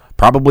trailer,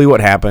 probably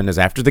what happened is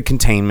after the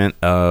containment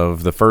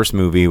of the first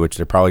movie, which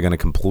they're probably going to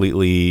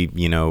completely,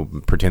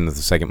 pretend that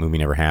the second movie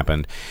never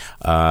happened,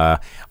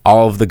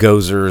 all of the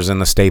Gozers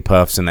and the Stay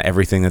Puffs and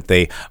everything that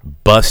they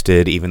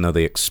busted, even though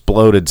they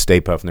exploded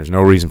Stay Puff, and there's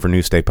no reason for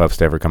new Stay Puffs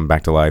to ever come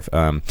back to life,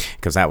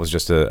 because that was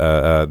just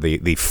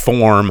the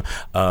form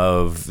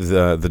of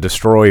the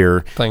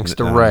destroyer. Thanks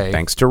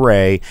to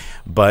Ray.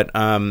 But,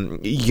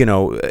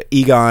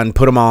 Egon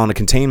put them all in a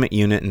containment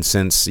unit, and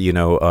since,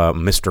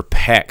 Mr.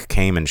 Peck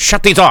came and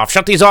shut these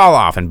all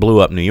off, and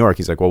blew up New York,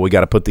 he's like, well, we got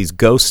to put these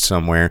ghosts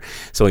somewhere.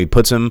 So he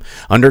puts them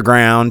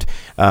underground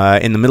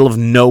in the middle of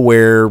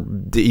nowhere,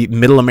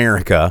 middle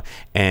America,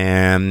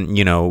 and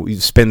he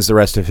spends the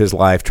rest of his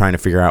life trying to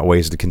figure out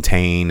ways to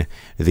contain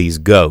these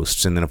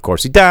ghosts. And then of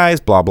course he dies,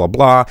 blah blah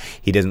blah.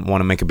 He doesn't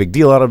want to make a big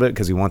deal out of it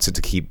because he wants it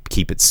to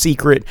keep it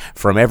secret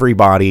from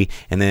everybody.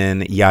 And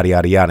then yada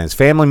yada yada. His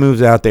family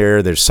moves out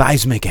there. There's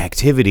seismic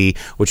activity,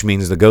 which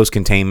means the ghost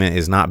containment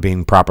is not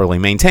being properly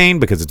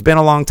maintained because it's been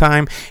a long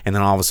time. And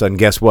then all of a sudden,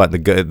 guess what?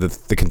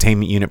 The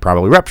containment unit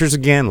probably ruptures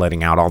again,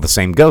 letting out all the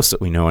same ghosts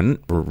that we know and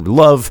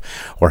love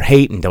or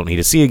hate and don't need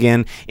to see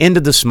again into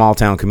the small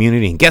town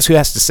community. And guess who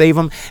has to save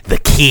them? The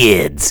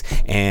kids.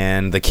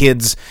 And the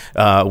kids,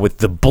 with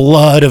the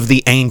blood of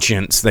the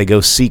ancients, they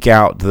go seek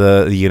out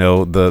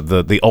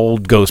the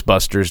old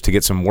Ghostbusters to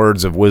get some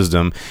words of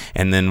wisdom.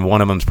 And then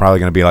one of them's probably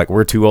going to be like,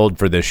 we're too old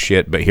for this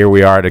shit, but here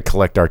we are to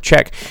collect our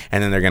check.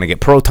 And then they're going to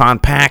get proton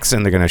packs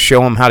and they're going to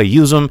show them how to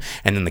use them.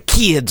 And then the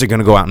kids are going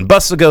to go out and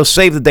bust the ghost,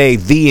 save the day,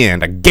 the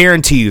end. I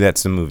guarantee you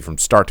that's the movie from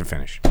start to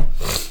finish.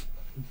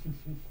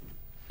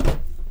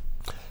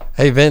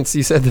 Hey, Vince,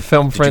 you said the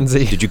Film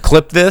Frenzy. Did you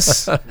clip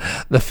this?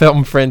 The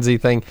Film Frenzy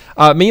thing.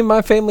 Me and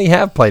my family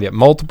have played it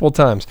multiple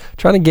times.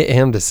 Trying to get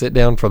him to sit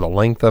down for the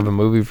length of a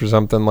movie for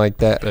something like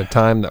that at a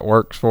time that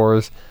works for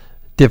us,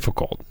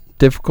 difficult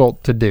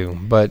to do.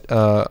 But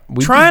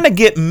trying to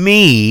get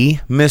me,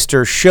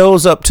 Mr.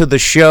 shows up to the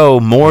show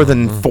more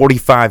than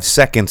 45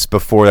 seconds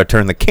before I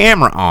turn the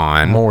camera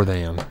on. More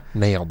than.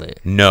 Nailed it.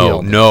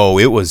 No,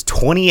 it was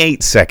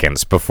 28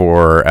 seconds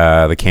before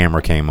the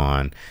camera came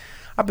on.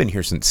 I've been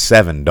here since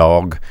 7,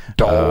 dog.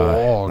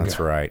 That's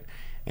right.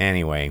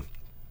 Anyway.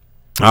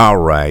 All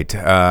right.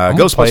 I'm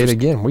going to play it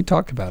again. We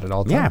talk about it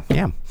all the time.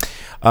 Yeah.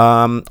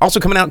 Also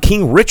coming out,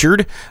 King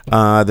Richard,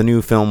 the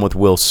new film with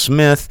Will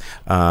Smith,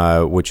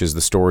 which is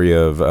the story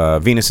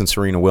of Venus and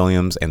Serena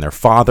Williams and their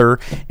father,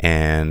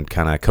 and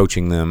kind of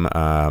coaching them,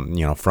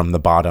 from the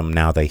bottom.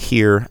 Now they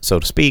hear, so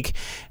to speak,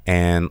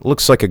 and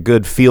looks like a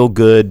good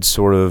feel-good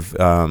sort of,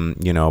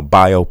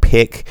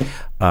 biopic.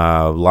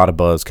 A lot of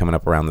buzz coming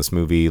up around this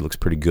movie. Looks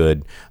pretty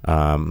good.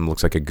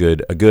 Looks like a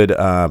good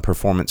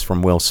performance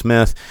from Will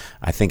Smith.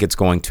 I think it's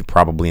going to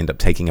probably end up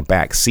taking a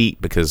back seat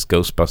because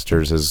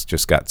Ghostbusters has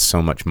just got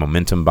so much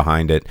momentum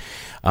behind it.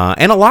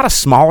 And a lot of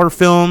smaller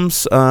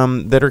films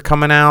that are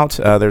coming out.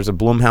 There's a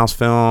Blumhouse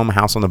film,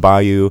 House on the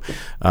Bayou,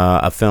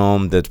 a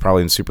film that's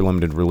probably in super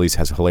limited release,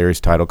 has a hilarious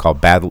title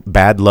called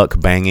Bad Luck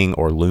Banging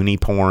or Looney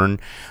Porn.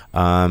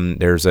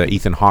 There's a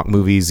Ethan Hawke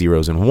movie,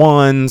 Zeros and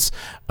Ones.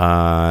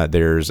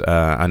 There's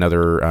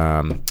another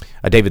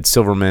a David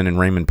Silverman and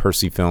Raymond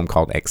Percy film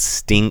called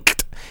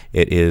Extinct.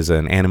 It is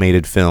an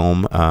animated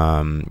film,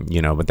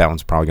 but that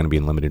one's probably going to be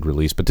in limited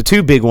release. But the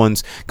two big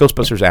ones,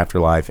 Ghostbusters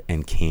Afterlife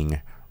and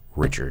King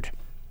Richard.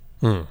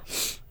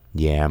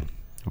 Yeah,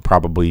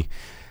 probably.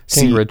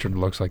 King Richard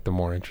looks like the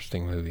more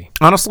interesting movie.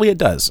 Honestly, it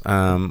does.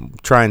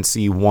 Try and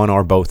see one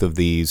or both of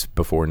these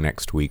before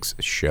next week's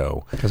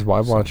show. Because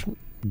why watch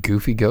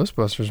goofy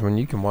Ghostbusters when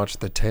you can watch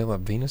the tale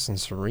of Venus and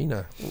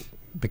Serena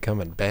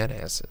becoming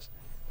badasses?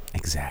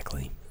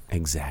 Exactly.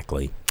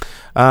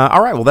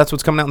 All right, well, that's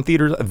what's coming out in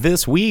theaters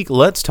this week.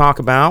 Let's talk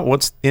about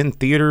what's in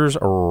theaters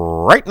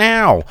right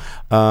now.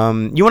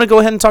 You want to go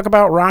ahead and talk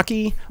about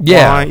Rocky?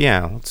 Yeah.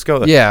 Let's go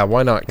there. Yeah,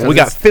 why not? We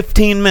got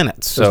 15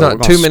 minutes. There's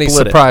not too many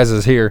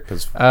surprises here.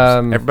 Because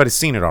everybody's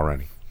seen it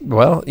already.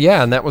 Well,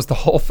 yeah, and that was the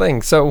whole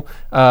thing. So,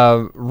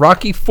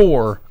 Rocky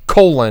IV,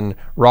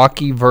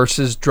 Rocky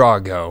versus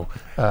Drago.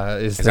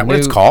 Is that what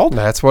it's called?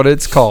 That's what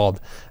it's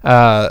called.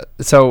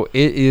 So,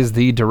 it is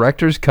the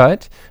director's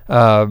cut,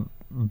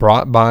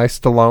 brought by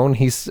Stallone.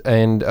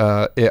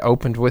 It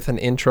opened with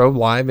an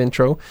live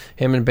intro.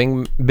 Him and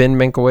Ben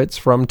Minkowitz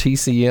from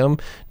TCM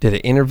did an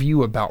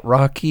interview about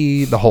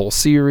Rocky, the whole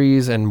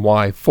series, and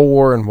why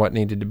 4 and what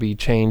needed to be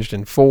changed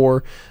in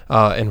 4,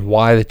 and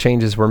why the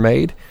changes were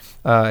made.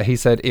 He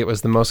said it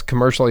was the most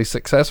commercially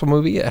successful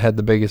movie. It had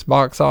the biggest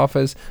box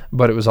office,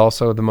 but it was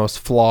also the most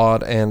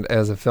flawed. And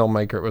as a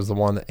filmmaker, it was the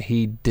one that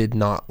he did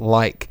not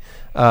like,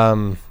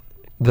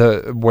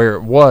 where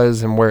it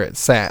was and where it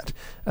sat.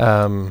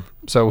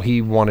 So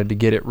he wanted to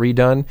get it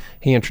redone.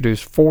 He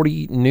introduced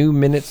 40 new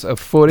minutes of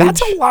footage.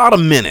 That's a lot of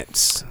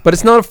minutes. But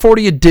it's not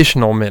 40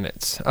 additional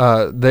minutes.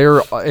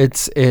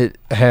 It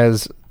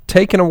has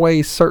taken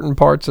away certain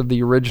parts of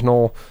the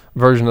original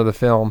version of the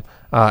film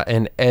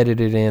and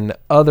edited in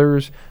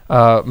others,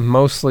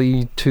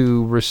 mostly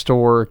to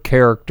restore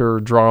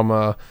character,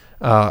 drama,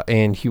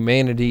 and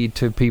humanity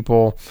to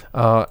people,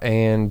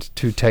 and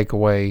to take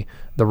away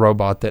the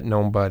robot that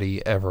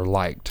nobody ever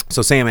liked.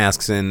 So Sam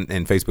asks in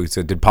Facebook,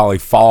 said, did Polly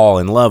fall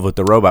in love with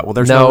the robot? Well,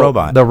 there's no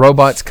robot. The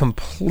robot's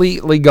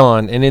completely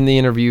gone. And in the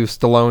interview,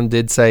 Stallone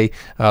did say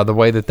the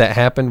way that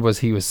happened was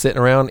he was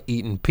sitting around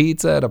eating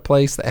pizza at a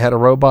place that had a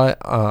robot,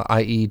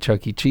 i.e.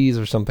 Chuck E. Cheese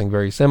or something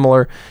very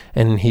similar.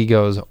 And he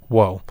goes,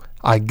 whoa,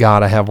 I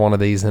gotta have one of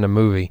these in a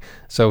movie.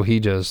 So he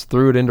just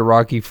threw it into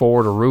Rocky IV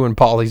to ruin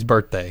Paulie's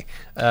birthday.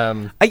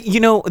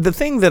 The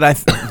thing that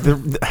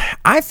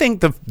I think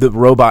the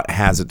robot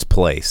has its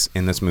place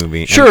in this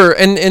movie. Sure,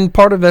 and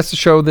part of that's to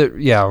show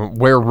that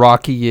where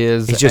Rocky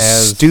is. He's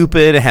just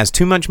stupid. Has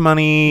too much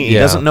money. He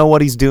doesn't know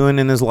what he's doing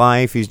in his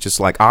life. He's just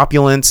like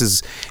opulence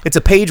is. It's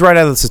a page right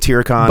out of the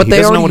Satyricon. But he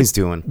doesn't know what he's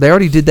doing. They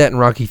already did that in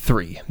Rocky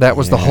III. That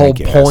was the whole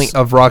point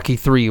of Rocky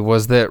III,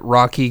 was that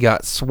Rocky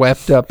got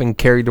swept up and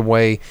carried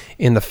away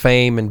in the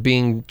fame and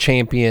being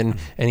champion,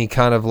 and he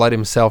kind of let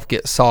himself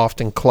get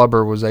soft, and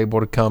Clubber was able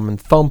to come and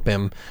thump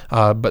him,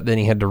 but then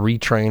he had to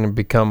retrain and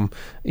become,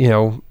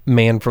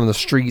 man from the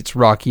streets,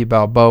 Rocky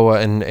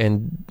Balboa,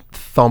 and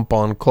thump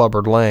on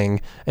Clubber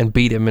Lang and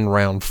beat him in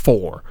round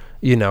 4,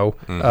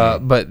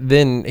 but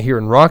then here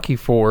in Rocky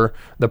 4,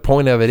 the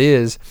point of it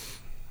is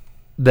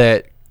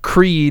that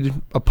Creed,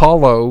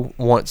 Apollo,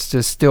 wants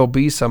to still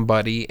be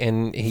somebody,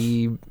 and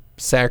he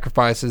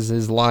sacrifices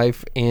his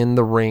life in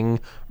the ring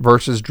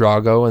versus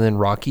Drago, and then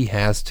Rocky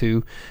has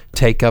to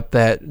take up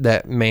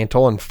that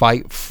mantle and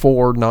fight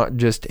for not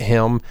just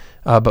him,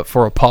 but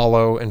for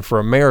Apollo and for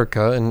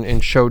America,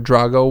 and show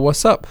Drago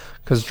what's up,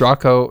 because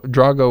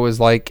Drago is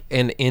like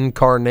an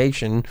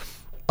incarnation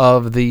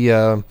of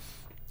the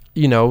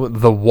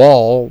the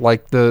wall,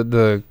 like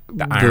the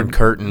Iron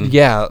Curtain,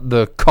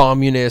 the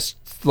communist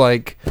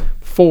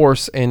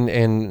force,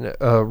 and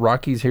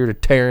Rocky's here to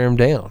tear him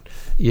down,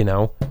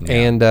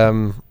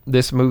 and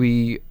this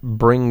movie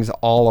brings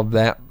all of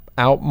that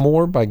out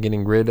more by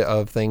getting rid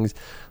of things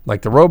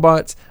like the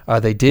robots.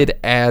 They did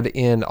add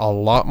in a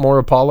lot more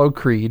Apollo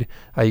Creed.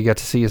 You got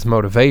to see his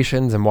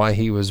motivations and why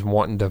he was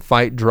wanting to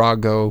fight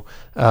Drago,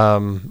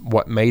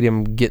 what made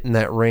him get in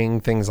that ring,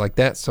 things like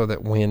that, so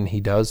that when he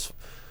does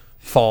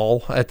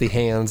fall at the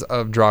hands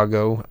of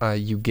Drago,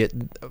 you get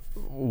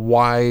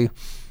why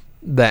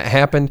that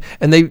happened.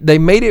 And they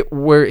made it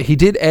where he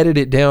did edit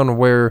it down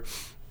where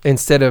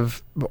instead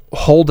of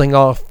holding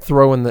off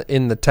throwing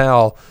in the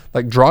towel,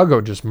 like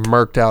Drago just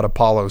murked out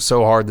Apollo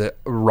so hard that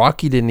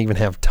Rocky didn't even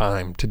have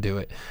time to do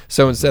it.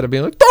 So instead of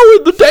being like, throw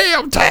in the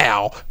damn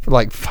towel for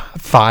like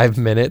 5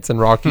 minutes, and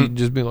Rocky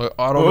just being like,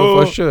 I don't know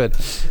if I should.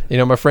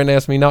 My friend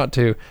asked me not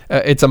to.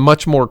 It's a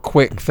much more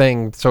quick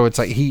thing. So it's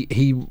like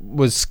he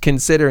was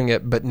considering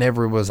it, but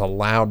never was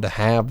allowed to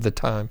have the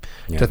time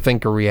to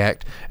think or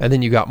react. And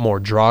then you got more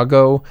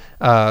Drago.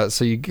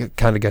 So you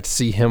kind of got to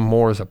see him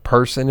more as a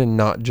person and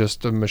not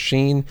just a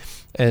machine.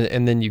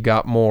 And then you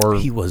got more.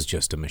 He was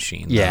just a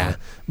machine. Yeah,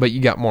 but you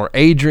got more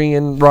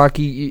Adrian,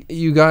 Rocky.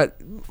 You got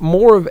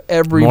more of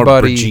everybody.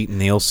 More Brigitte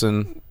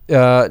Nielsen.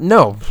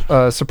 No,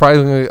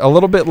 surprisingly, a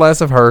little bit less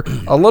of her.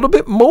 A little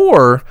bit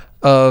more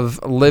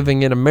of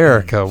Living in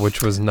America,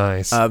 which was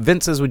nice.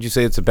 Vince says, would you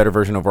say it's a better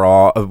version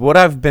overall? What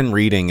I've been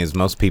reading is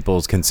most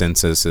people's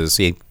consensus is,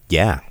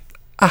 yeah.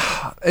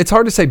 It's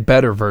hard to say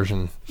better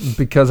version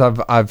because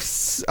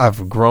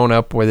I've grown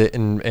up with it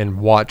and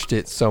watched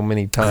it so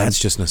many times. That's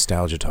just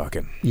nostalgia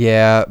talking.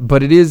 Yeah,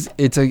 but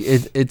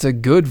it's a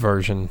good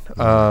version.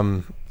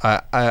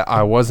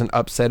 I wasn't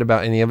upset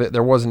about any of it.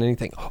 There wasn't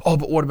anything,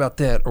 but what about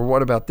that, or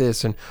what about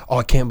this, and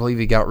I can't believe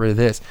he got rid of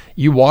this.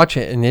 You watch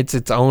it and it's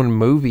its own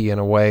movie in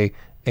a way,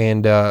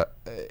 and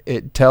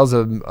it tells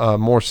a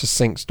more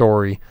succinct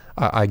story,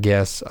 I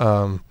guess.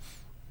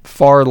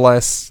 Far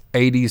less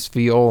 80s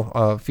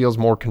feel, feels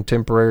more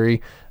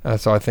contemporary.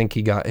 So I think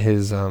he got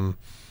his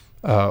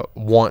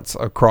wants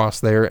across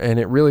there, and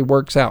it really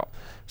works out.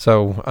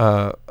 So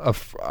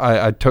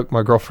I took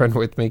my girlfriend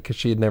with me because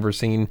she had never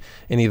seen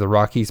any of the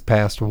Rockies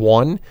past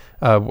 1.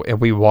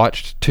 We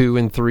watched 2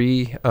 and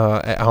 3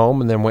 at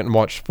home, and then went and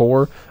watched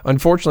 4.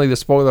 Unfortunately, the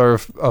spoiler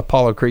of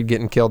Apollo Creed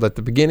getting killed at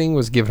the beginning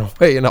was given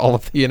away in all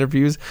of the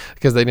interviews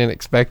because they didn't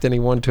expect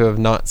anyone to have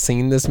not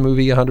seen this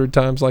movie 100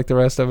 times like the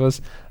rest of us.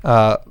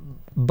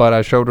 But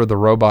I showed her the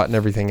robot and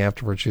everything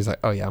afterwards. She's like,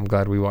 oh yeah, I'm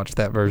glad we watched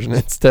that version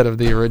instead of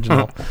the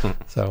original.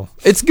 So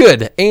it's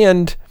good.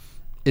 And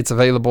it's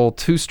available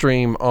to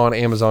stream on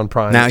Amazon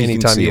Prime now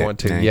anytime you want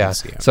to. Now yeah.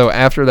 So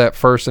after that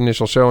first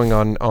initial showing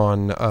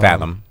on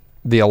Fathom,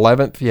 the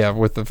 11th,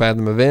 with the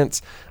Fathom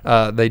events,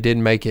 they did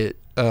make it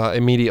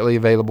immediately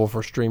available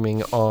for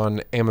streaming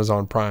on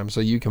Amazon Prime.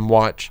 So you can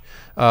watch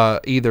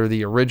either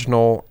the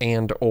original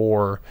and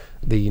or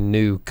the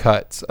new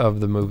cuts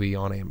of the movie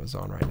on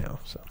Amazon right now.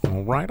 So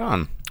right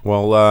on.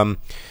 Well, I'm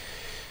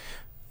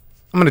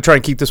going to try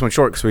and keep this one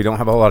short because we don't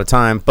have a lot of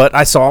time. But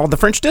I saw The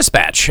French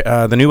Dispatch,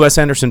 the new Wes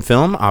Anderson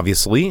film.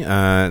 Obviously,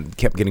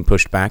 kept getting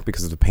pushed back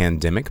because of the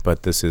pandemic.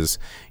 But this is,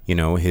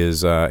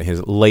 his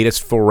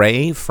latest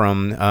foray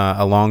from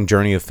a long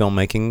journey of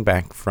filmmaking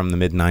back from the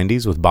mid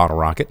 '90s with Bottle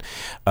Rocket.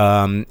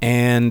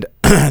 And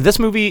this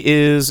movie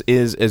is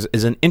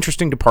an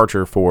interesting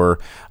departure for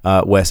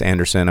Wes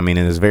Anderson. I mean,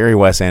 it is very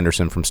Wes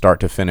Anderson from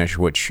start to finish,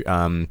 which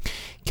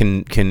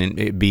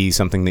can be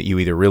something that you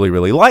either really,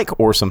 really like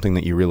or something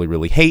that you really,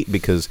 really hate,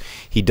 because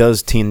he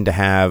does tend to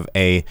have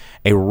a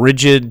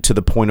rigid to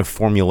the point of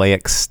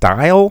formulaic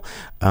style,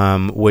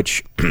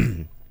 which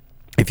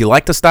if you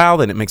like the style,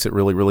 then it makes it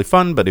really, really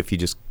fun. But if you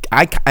just,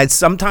 I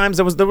sometimes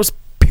there was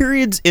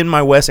periods in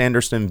my Wes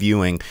Anderson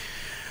viewing,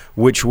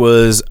 which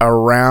was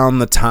around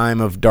the time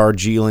of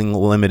Darjeeling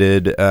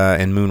Limited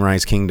and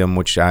Moonrise Kingdom,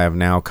 which I have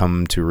now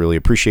come to really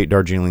appreciate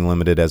Darjeeling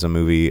Limited as a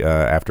movie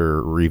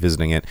after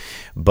revisiting it.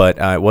 But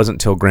it wasn't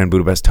until Grand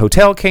Budapest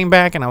Hotel came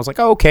back, and I was like,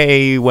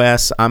 okay,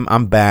 Wes,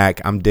 I'm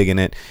back. I'm digging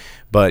it.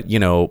 But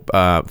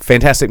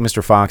Fantastic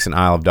Mr. Fox and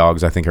Isle of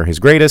Dogs, I think, are his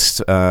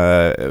greatest.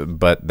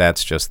 But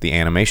that's just the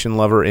animation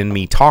lover in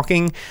me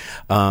talking.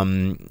 He's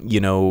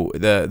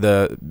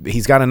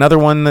got another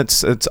one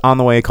that's on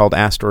the way called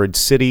Asteroid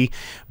City.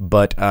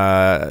 But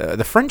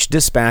the French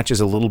Dispatch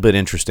is a little bit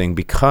interesting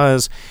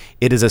because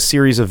it is a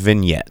series of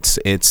vignettes.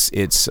 It's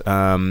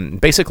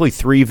basically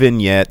 3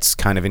 vignettes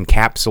kind of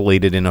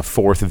encapsulated in a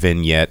 4th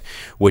vignette,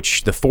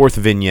 which the 4th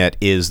vignette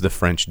is the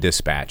French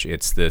Dispatch.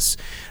 It's this,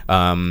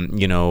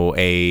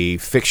 a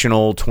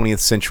fictional 20th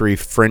century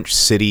French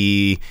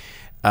city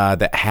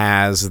that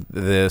has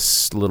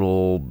this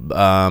little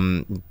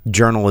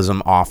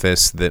journalism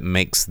office that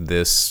makes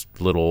this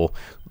little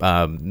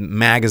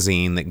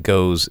magazine that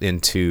goes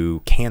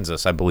into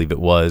Kansas, I believe it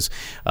was,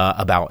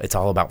 it's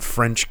all about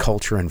French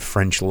culture and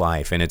French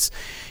life. And it's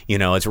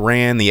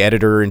ran, the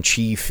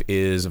editor-in-chief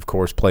is, of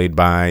course, played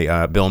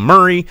by Bill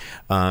Murray,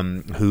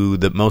 who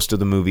most of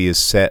the movie is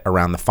set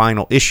around the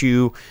final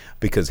issue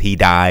because he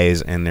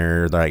dies, and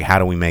they're like, how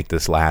do we make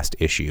this last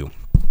issue?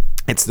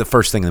 It's the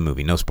first thing in the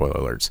movie. No spoiler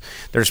alerts.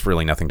 There's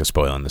really nothing to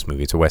spoil in this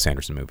movie. It's a Wes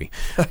Anderson movie.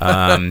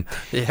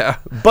 Yeah.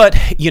 But,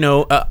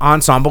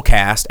 ensemble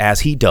cast, as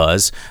he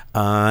does.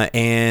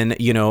 And,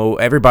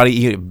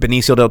 everybody,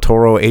 Benicio del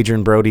Toro,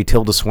 Adrian Brody,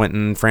 Tilda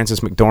Swinton, Frances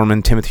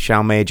McDormand, Timothy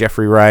Chalamet,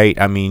 Jeffrey Wright.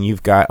 I mean,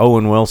 you've got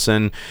Owen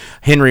Wilson,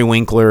 Henry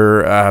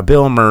Winkler,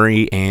 Bill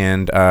Murray,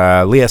 and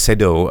Léa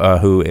Seydoux,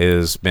 who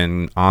has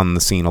been on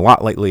the scene a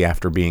lot lately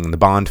after being in the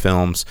Bond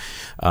films.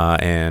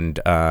 And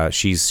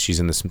she's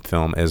in this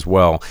film as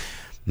well.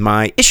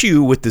 My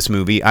issue with this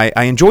movie,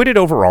 I enjoyed it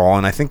overall,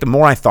 and I think the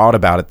more I thought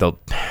about it, the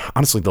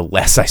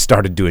less I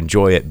started to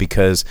enjoy it,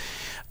 because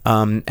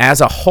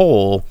as a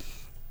whole,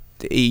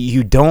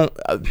 you don't...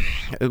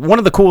 one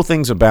of the cool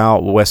things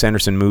about Wes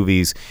Anderson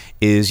movies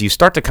is you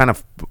start to kind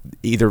of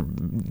either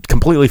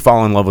completely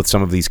fall in love with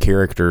some of these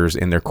characters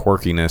in their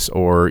quirkiness,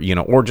 or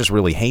just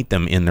really hate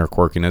them in their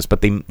quirkiness,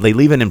 but they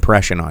leave an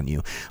impression on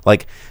you.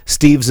 Like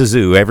Steve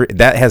Zissou,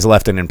 that has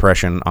left an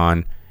impression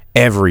on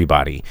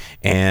everybody,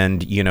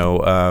 and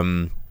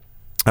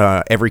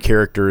every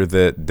character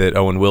that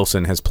Owen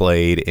Wilson has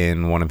played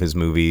in one of his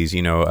movies,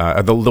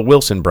 the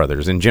Wilson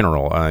brothers in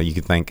general, you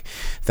could thank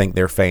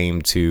their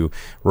fame to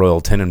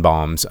Royal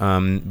Tenenbaums.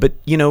 But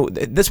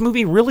this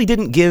movie really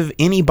didn't give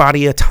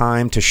anybody a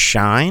time to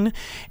shine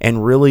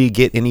and really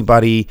get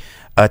anybody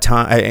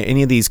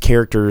any of these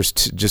characters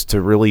to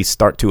really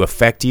start to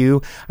affect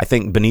you. I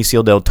think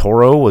Benicio del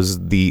Toro was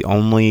the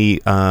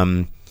only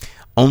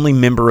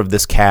member of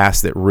this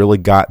cast that really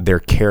got their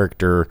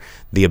character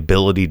the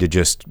ability to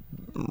just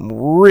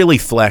really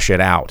flesh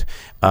it out,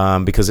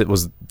 because it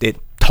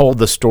told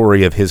the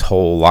story of his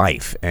whole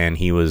life, and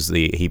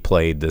he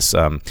played this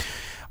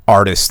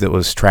artist that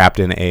was trapped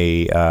in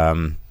a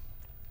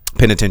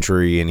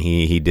penitentiary, and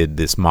he did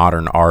this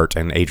modern art,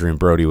 and Adrian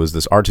Brody was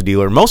this art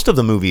dealer. Most of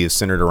the movie is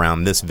centered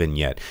around this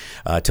vignette.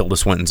 Tilda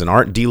Swinton's an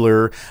art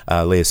dealer.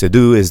 Léa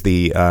Seydoux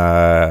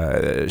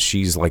is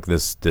she's like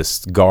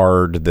this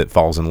guard that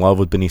falls in love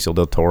with Benicio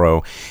del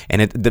Toro,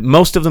 and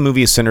most of the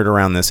movie is centered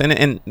around this,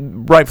 and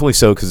rightfully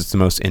so, because it's the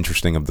most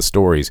interesting of the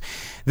stories.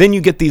 Then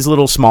you get these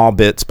little small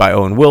bits by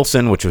Owen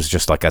Wilson, which was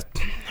just like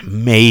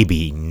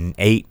maybe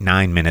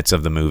 8-9 minutes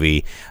of the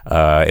movie.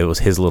 It was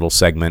his little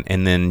segment.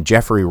 And then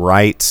Jeffrey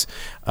Wright,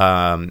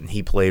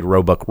 he played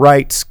Roebuck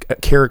Wright's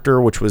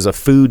character, which was a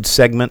food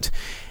segment.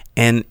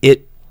 And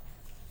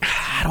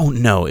I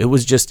don't know, it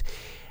was just,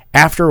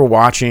 after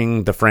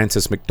watching the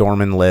Frances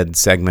McDormand led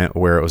segment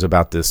where it was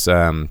about this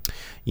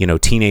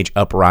teenage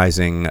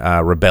uprising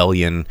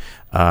rebellion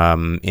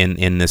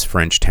in this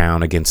French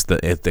town against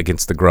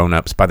the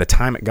grown-ups, by the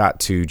time it got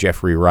to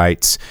Jeffrey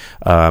Wright's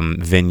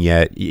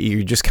vignette, I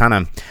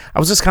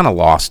was just kind of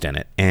lost in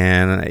it.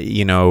 And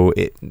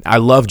I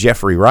love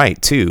Jeffrey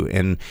Wright too,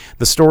 and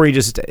the story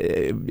just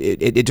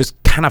it just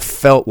kind of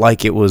felt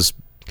like it was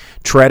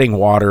treading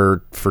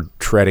water for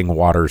treading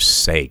water's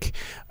sake.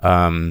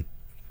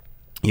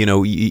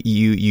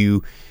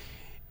 You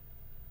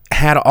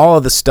had all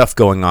of the stuff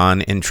going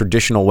on in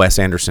traditional Wes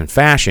Anderson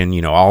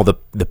fashion, all the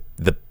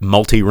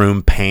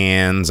multi-room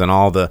pans and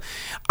all the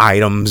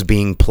items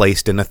being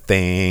placed in a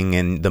thing,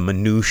 and the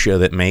minutia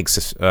that makes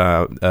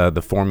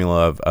the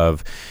formula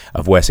of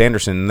Wes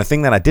Anderson. And the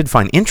thing that I did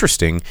find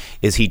interesting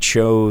is he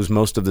chose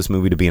most of this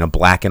movie to be in a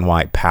black and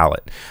white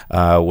palette,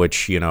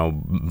 which,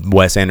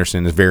 Wes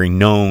Anderson is very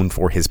known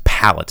for his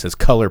palettes. His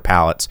color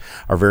palettes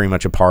are very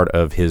much a part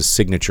of his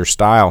signature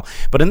style.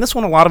 But in this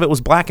one, a lot of it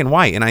was black and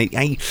white, and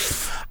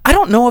I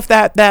don't know if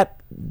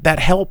that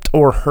helped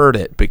or hurt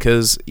it,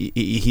 because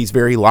he's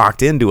very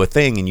locked into a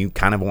thing and you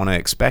kind of want to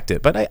expect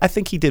it. But I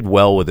think he did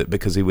well with it,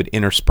 because he would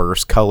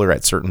intersperse color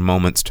at certain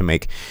moments to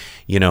make,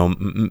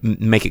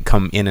 make it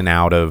come in and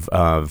out of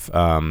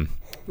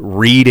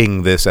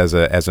reading this as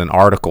an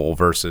article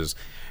versus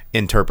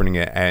interpreting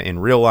it in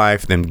real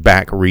life, then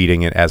back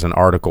reading it as an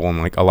article.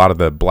 And like a lot of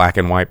the black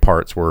and white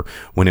parts were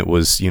when it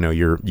was,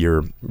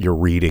 you're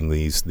reading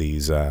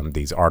these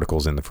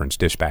articles in the French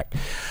Dispatch.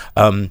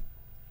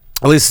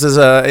 At least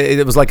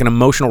it was like an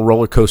emotional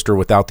roller coaster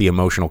without the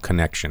emotional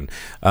connection.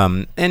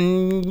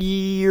 And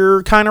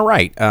you're kind of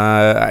right.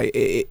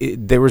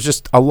 There was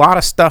just a lot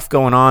of stuff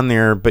going on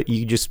there, but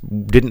you just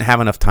didn't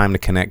have enough time to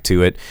connect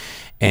to it.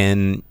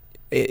 And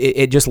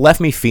it just left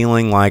me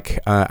feeling like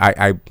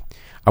I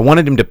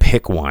wanted him to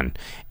pick one.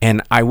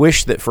 And I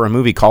wish that for a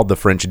movie called The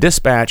French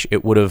Dispatch,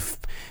 it would have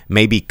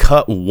maybe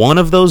cut one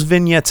of those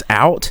vignettes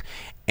out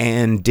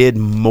and did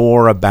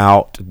more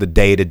about the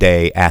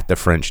day-to-day at the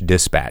French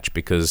Dispatch,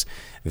 because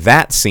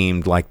that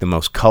seemed like the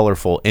most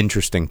colorful,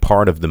 interesting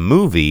part of the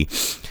movie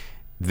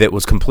that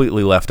was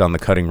completely left on the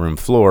cutting room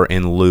floor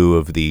in lieu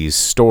of these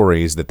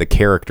stories that the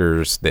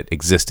characters that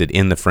existed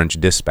in the French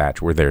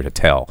Dispatch were there to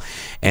tell.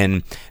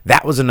 And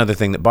that was another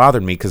thing that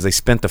bothered me, because they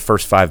spent the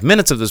first 5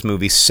 minutes of this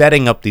movie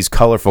setting up these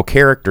colorful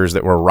characters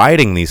that were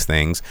writing these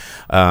things,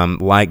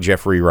 like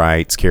Jeffrey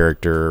Wright's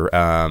character.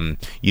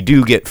 You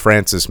do get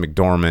Frances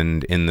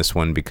McDormand in this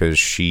one because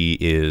she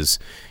is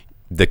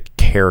the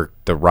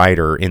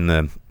writer in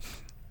the...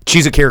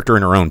 She's a character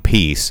in her own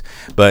piece,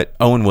 but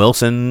Owen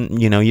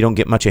Wilson, you don't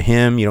get much of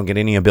him. You don't get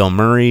any of Bill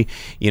Murray,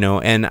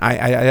 and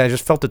I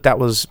just felt that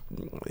was,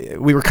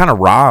 we were kind of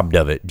robbed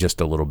of it just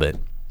a little bit.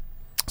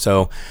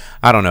 So,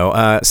 I don't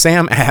know.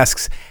 Sam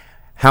asks,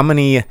 how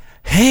many,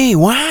 hey,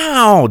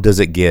 wow,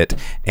 does it get?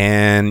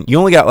 And you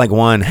only got like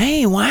one,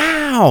 hey,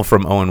 wow,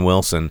 from Owen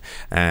Wilson.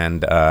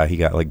 And he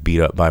got like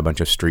beat up by a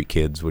bunch of street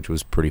kids, which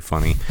was pretty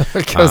funny.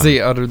 Because he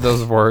uttered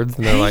those words.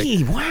 And they're hey,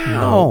 like, wow,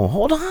 no.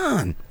 Hold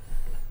on.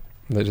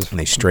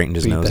 They straightened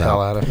his nose the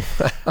hell out of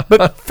him.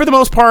 But for the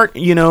most part,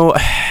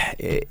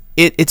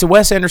 it's a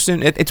Wes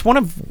Anderson. It's one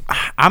of,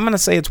 I'm going to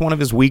say it's one of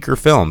his weaker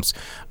films.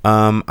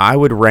 I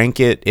would rank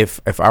it, if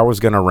I was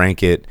going to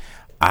rank it,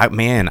 I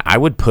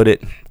would put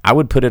it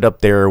up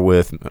there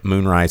with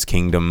Moonrise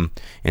Kingdom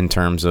in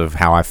terms of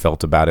how I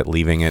felt about it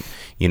leaving it.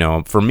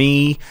 For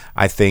me,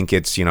 I think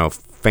it's,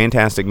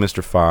 Fantastic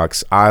Mr.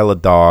 Fox, Isle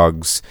of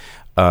Dogs,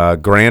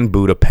 Grand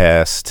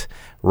Budapest,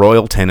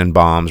 Royal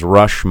Tenenbaums,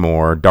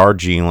 Rushmore,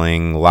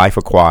 Darjeeling, Life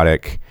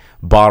Aquatic,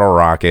 Bottle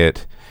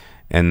Rocket,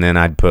 and then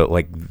I'd put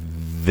like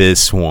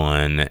this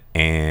one,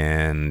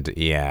 and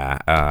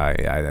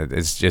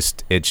it's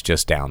just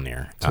down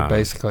there. So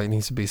basically, it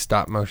needs to be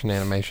stop motion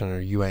animation, or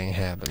you ain't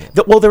having it.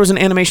 Well, there was an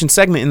animation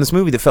segment in this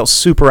movie that felt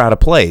super out of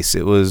place.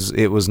 It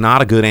was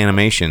not a good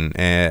animation.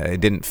 It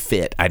didn't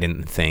fit, I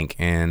didn't think,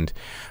 and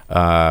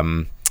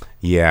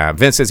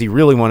Vince says he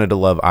really wanted to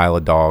love Isle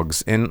of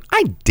Dogs, and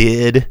I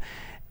did.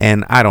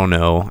 And I don't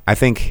know. I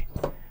think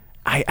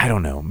I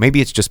don't know.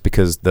 Maybe it's just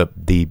because the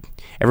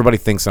everybody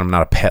thinks that I'm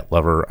not a pet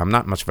lover. I'm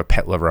not much of a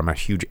pet lover. I'm a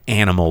huge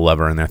animal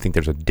lover, and I think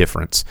there's a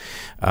difference.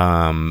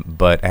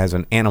 But as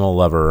an animal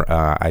lover,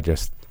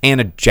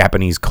 and a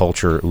Japanese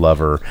culture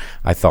lover,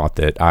 I thought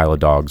that Isle of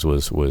Dogs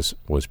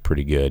was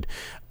pretty good.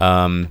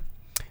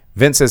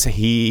 Vince says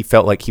he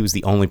felt like he was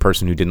the only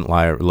person who didn't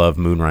love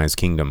Moonrise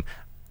Kingdom.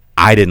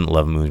 I didn't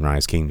love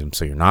Moonrise Kingdom,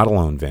 so you're not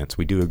alone, Vince.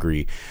 We do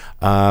agree.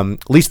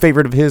 Least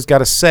favorite of his,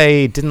 gotta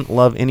say, didn't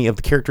love any of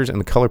the characters, and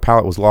the color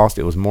palette was lost.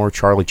 It was more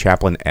Charlie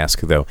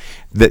Chaplin-esque, though.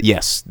 It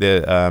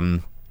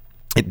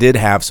did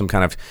have some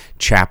kind of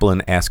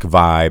Chaplin-esque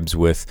vibes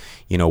with,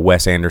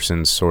 Wes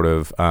Anderson's sort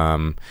of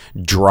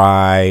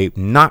dry,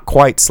 not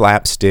quite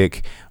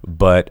slapstick,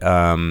 but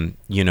that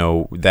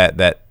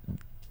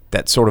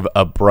sort of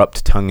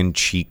abrupt,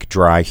 tongue-in-cheek,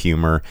 dry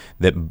humor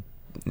that.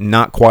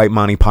 Not quite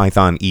Monty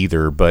Python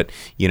either, but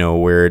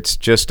where it's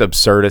just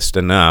absurdist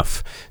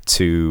enough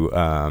to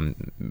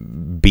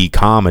be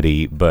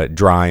comedy, but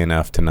dry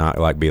enough to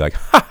not be like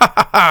ha ha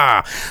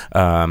ha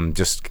ha.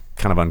 Just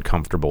kind of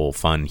uncomfortable,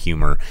 fun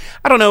humor.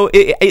 I don't know.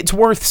 It's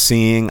worth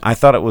seeing. I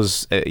thought it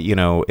was.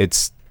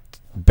 It's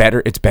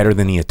better. It's better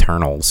than the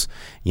Eternals.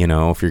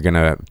 If you're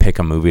gonna pick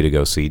a movie to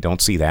go see,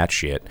 don't see that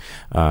shit.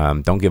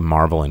 Don't give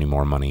Marvel any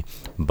more money,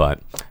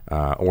 but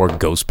or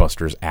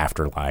Ghostbusters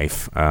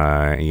Afterlife.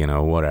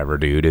 Whatever,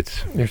 dude.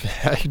 You're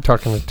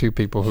talking to two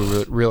people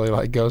who really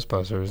like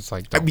Ghostbusters. It's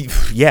like, half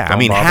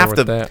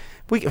the.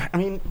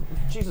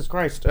 Jesus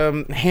Christ.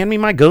 Hand me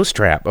my ghost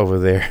trap over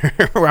there.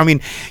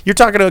 You're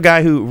talking to a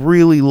guy who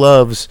really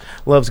loves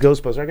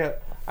Ghostbusters.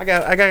 I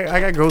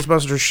got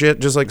Ghostbusters shit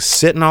just like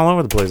sitting all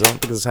over the place. I don't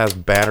think this has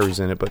batteries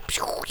in it, but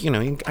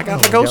I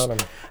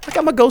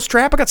got my ghost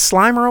trap. I got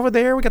Slimer over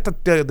there. We got the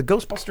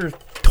Ghostbusters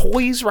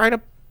toys right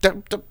up.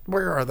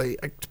 Where are they?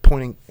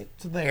 Pointing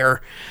to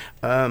there.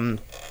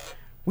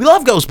 We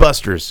love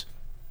Ghostbusters,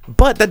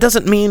 but that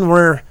doesn't mean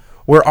we're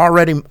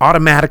already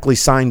automatically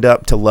signed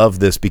up to love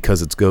this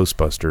because it's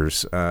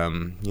Ghostbusters.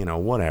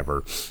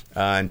 Whatever.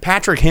 And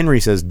Patrick Henry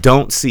says,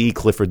 "Don't see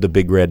Clifford the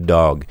Big Red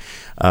Dog."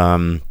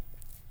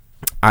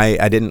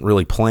 I didn't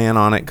really plan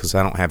on it because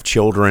I don't have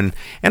children,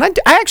 and I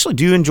actually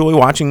do enjoy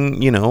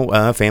watching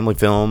family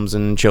films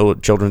and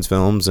children's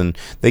films, and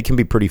they can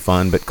be pretty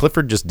fun. But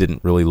Clifford just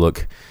didn't really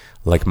look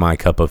like my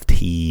cup of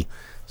tea.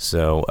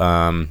 So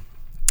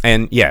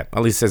at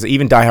least says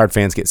even diehard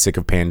fans get sick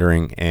of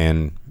pandering,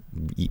 and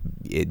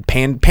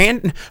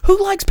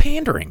who likes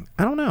pandering?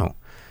 I don't know.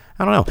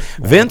 I don't know.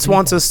 Vince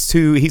wants us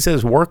to, he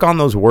says, work on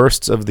those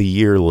worsts of the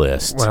year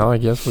lists. Well, I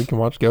guess we can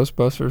watch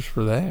Ghostbusters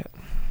for that.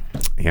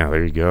 Yeah,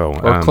 there you go.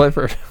 Or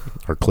Clifford.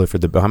 Or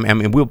Clifford. I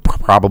mean, we'll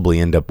probably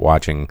end up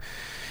watching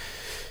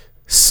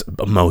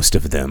most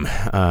of them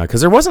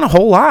because there wasn't a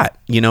whole lot,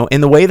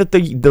 and the way that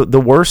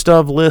the worst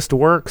of list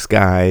works,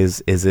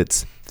 guys, is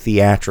it's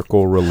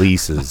theatrical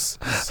releases.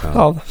 So.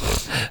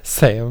 Oh,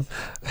 Sam,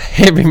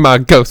 hand me my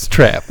ghost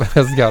trap.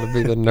 That's got to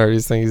be the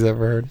nerdiest thing he's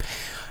ever heard.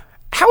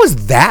 How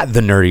is that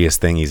the nerdiest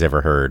thing he's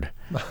ever heard?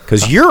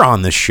 Because you're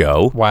on the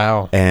show.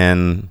 Wow.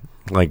 And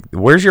like,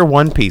 where's your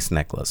One Piece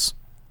necklace?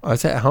 Oh,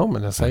 it's at home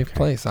in a safe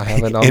place. I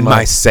have it on in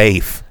my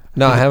safe.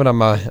 No, I have it on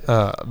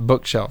my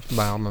bookshelf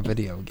by all my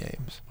video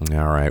games.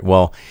 All right.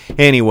 Well,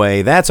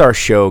 anyway, that's our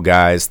show,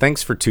 guys.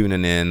 Thanks for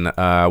tuning in.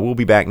 We'll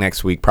be back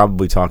next week,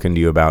 probably talking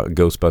to you about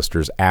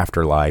Ghostbusters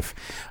Afterlife.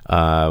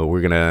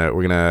 We're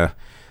gonna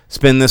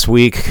spend this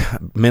week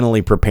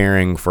mentally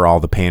preparing for all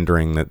the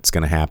pandering that's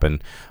going to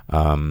happen.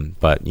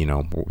 But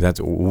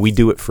we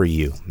do it for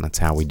you. That's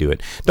how we do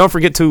it. Don't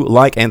forget to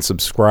like and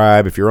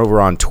subscribe. If you're over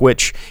on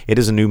Twitch, it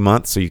is a new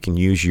month, so you can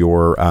use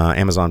your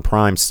Amazon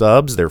Prime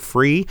subs. They're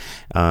free,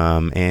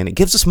 and it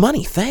gives us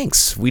money.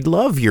 Thanks. We'd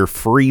love your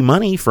free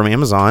money from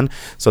Amazon,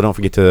 so don't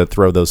forget to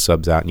throw those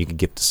subs out, and you can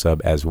gift a sub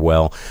as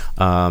well.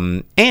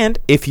 And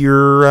if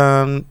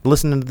you're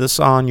listening to this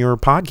on your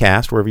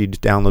podcast, wherever you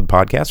download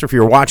podcasts, or if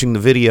you're watching the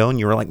video and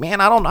you were like, man,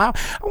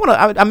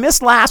 I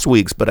missed last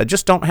week's, but I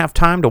just don't have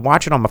time to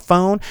watch it on my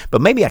phone,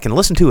 but maybe I can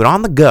listen to it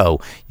on the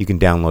go. You can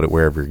download it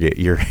wherever you get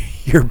your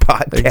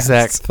podcast.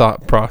 Exact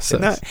thought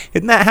process.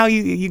 Isn't that how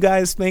you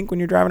guys think when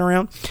you're driving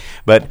around?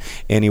 But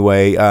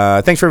anyway,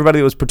 thanks for everybody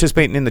that was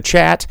participating in the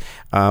chat.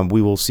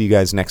 We will see you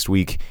guys next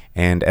week.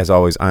 And as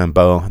always, I'm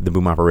Bo, the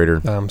boom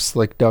operator. I'm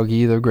Slick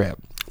Doggy the Grab.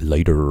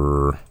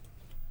 Later.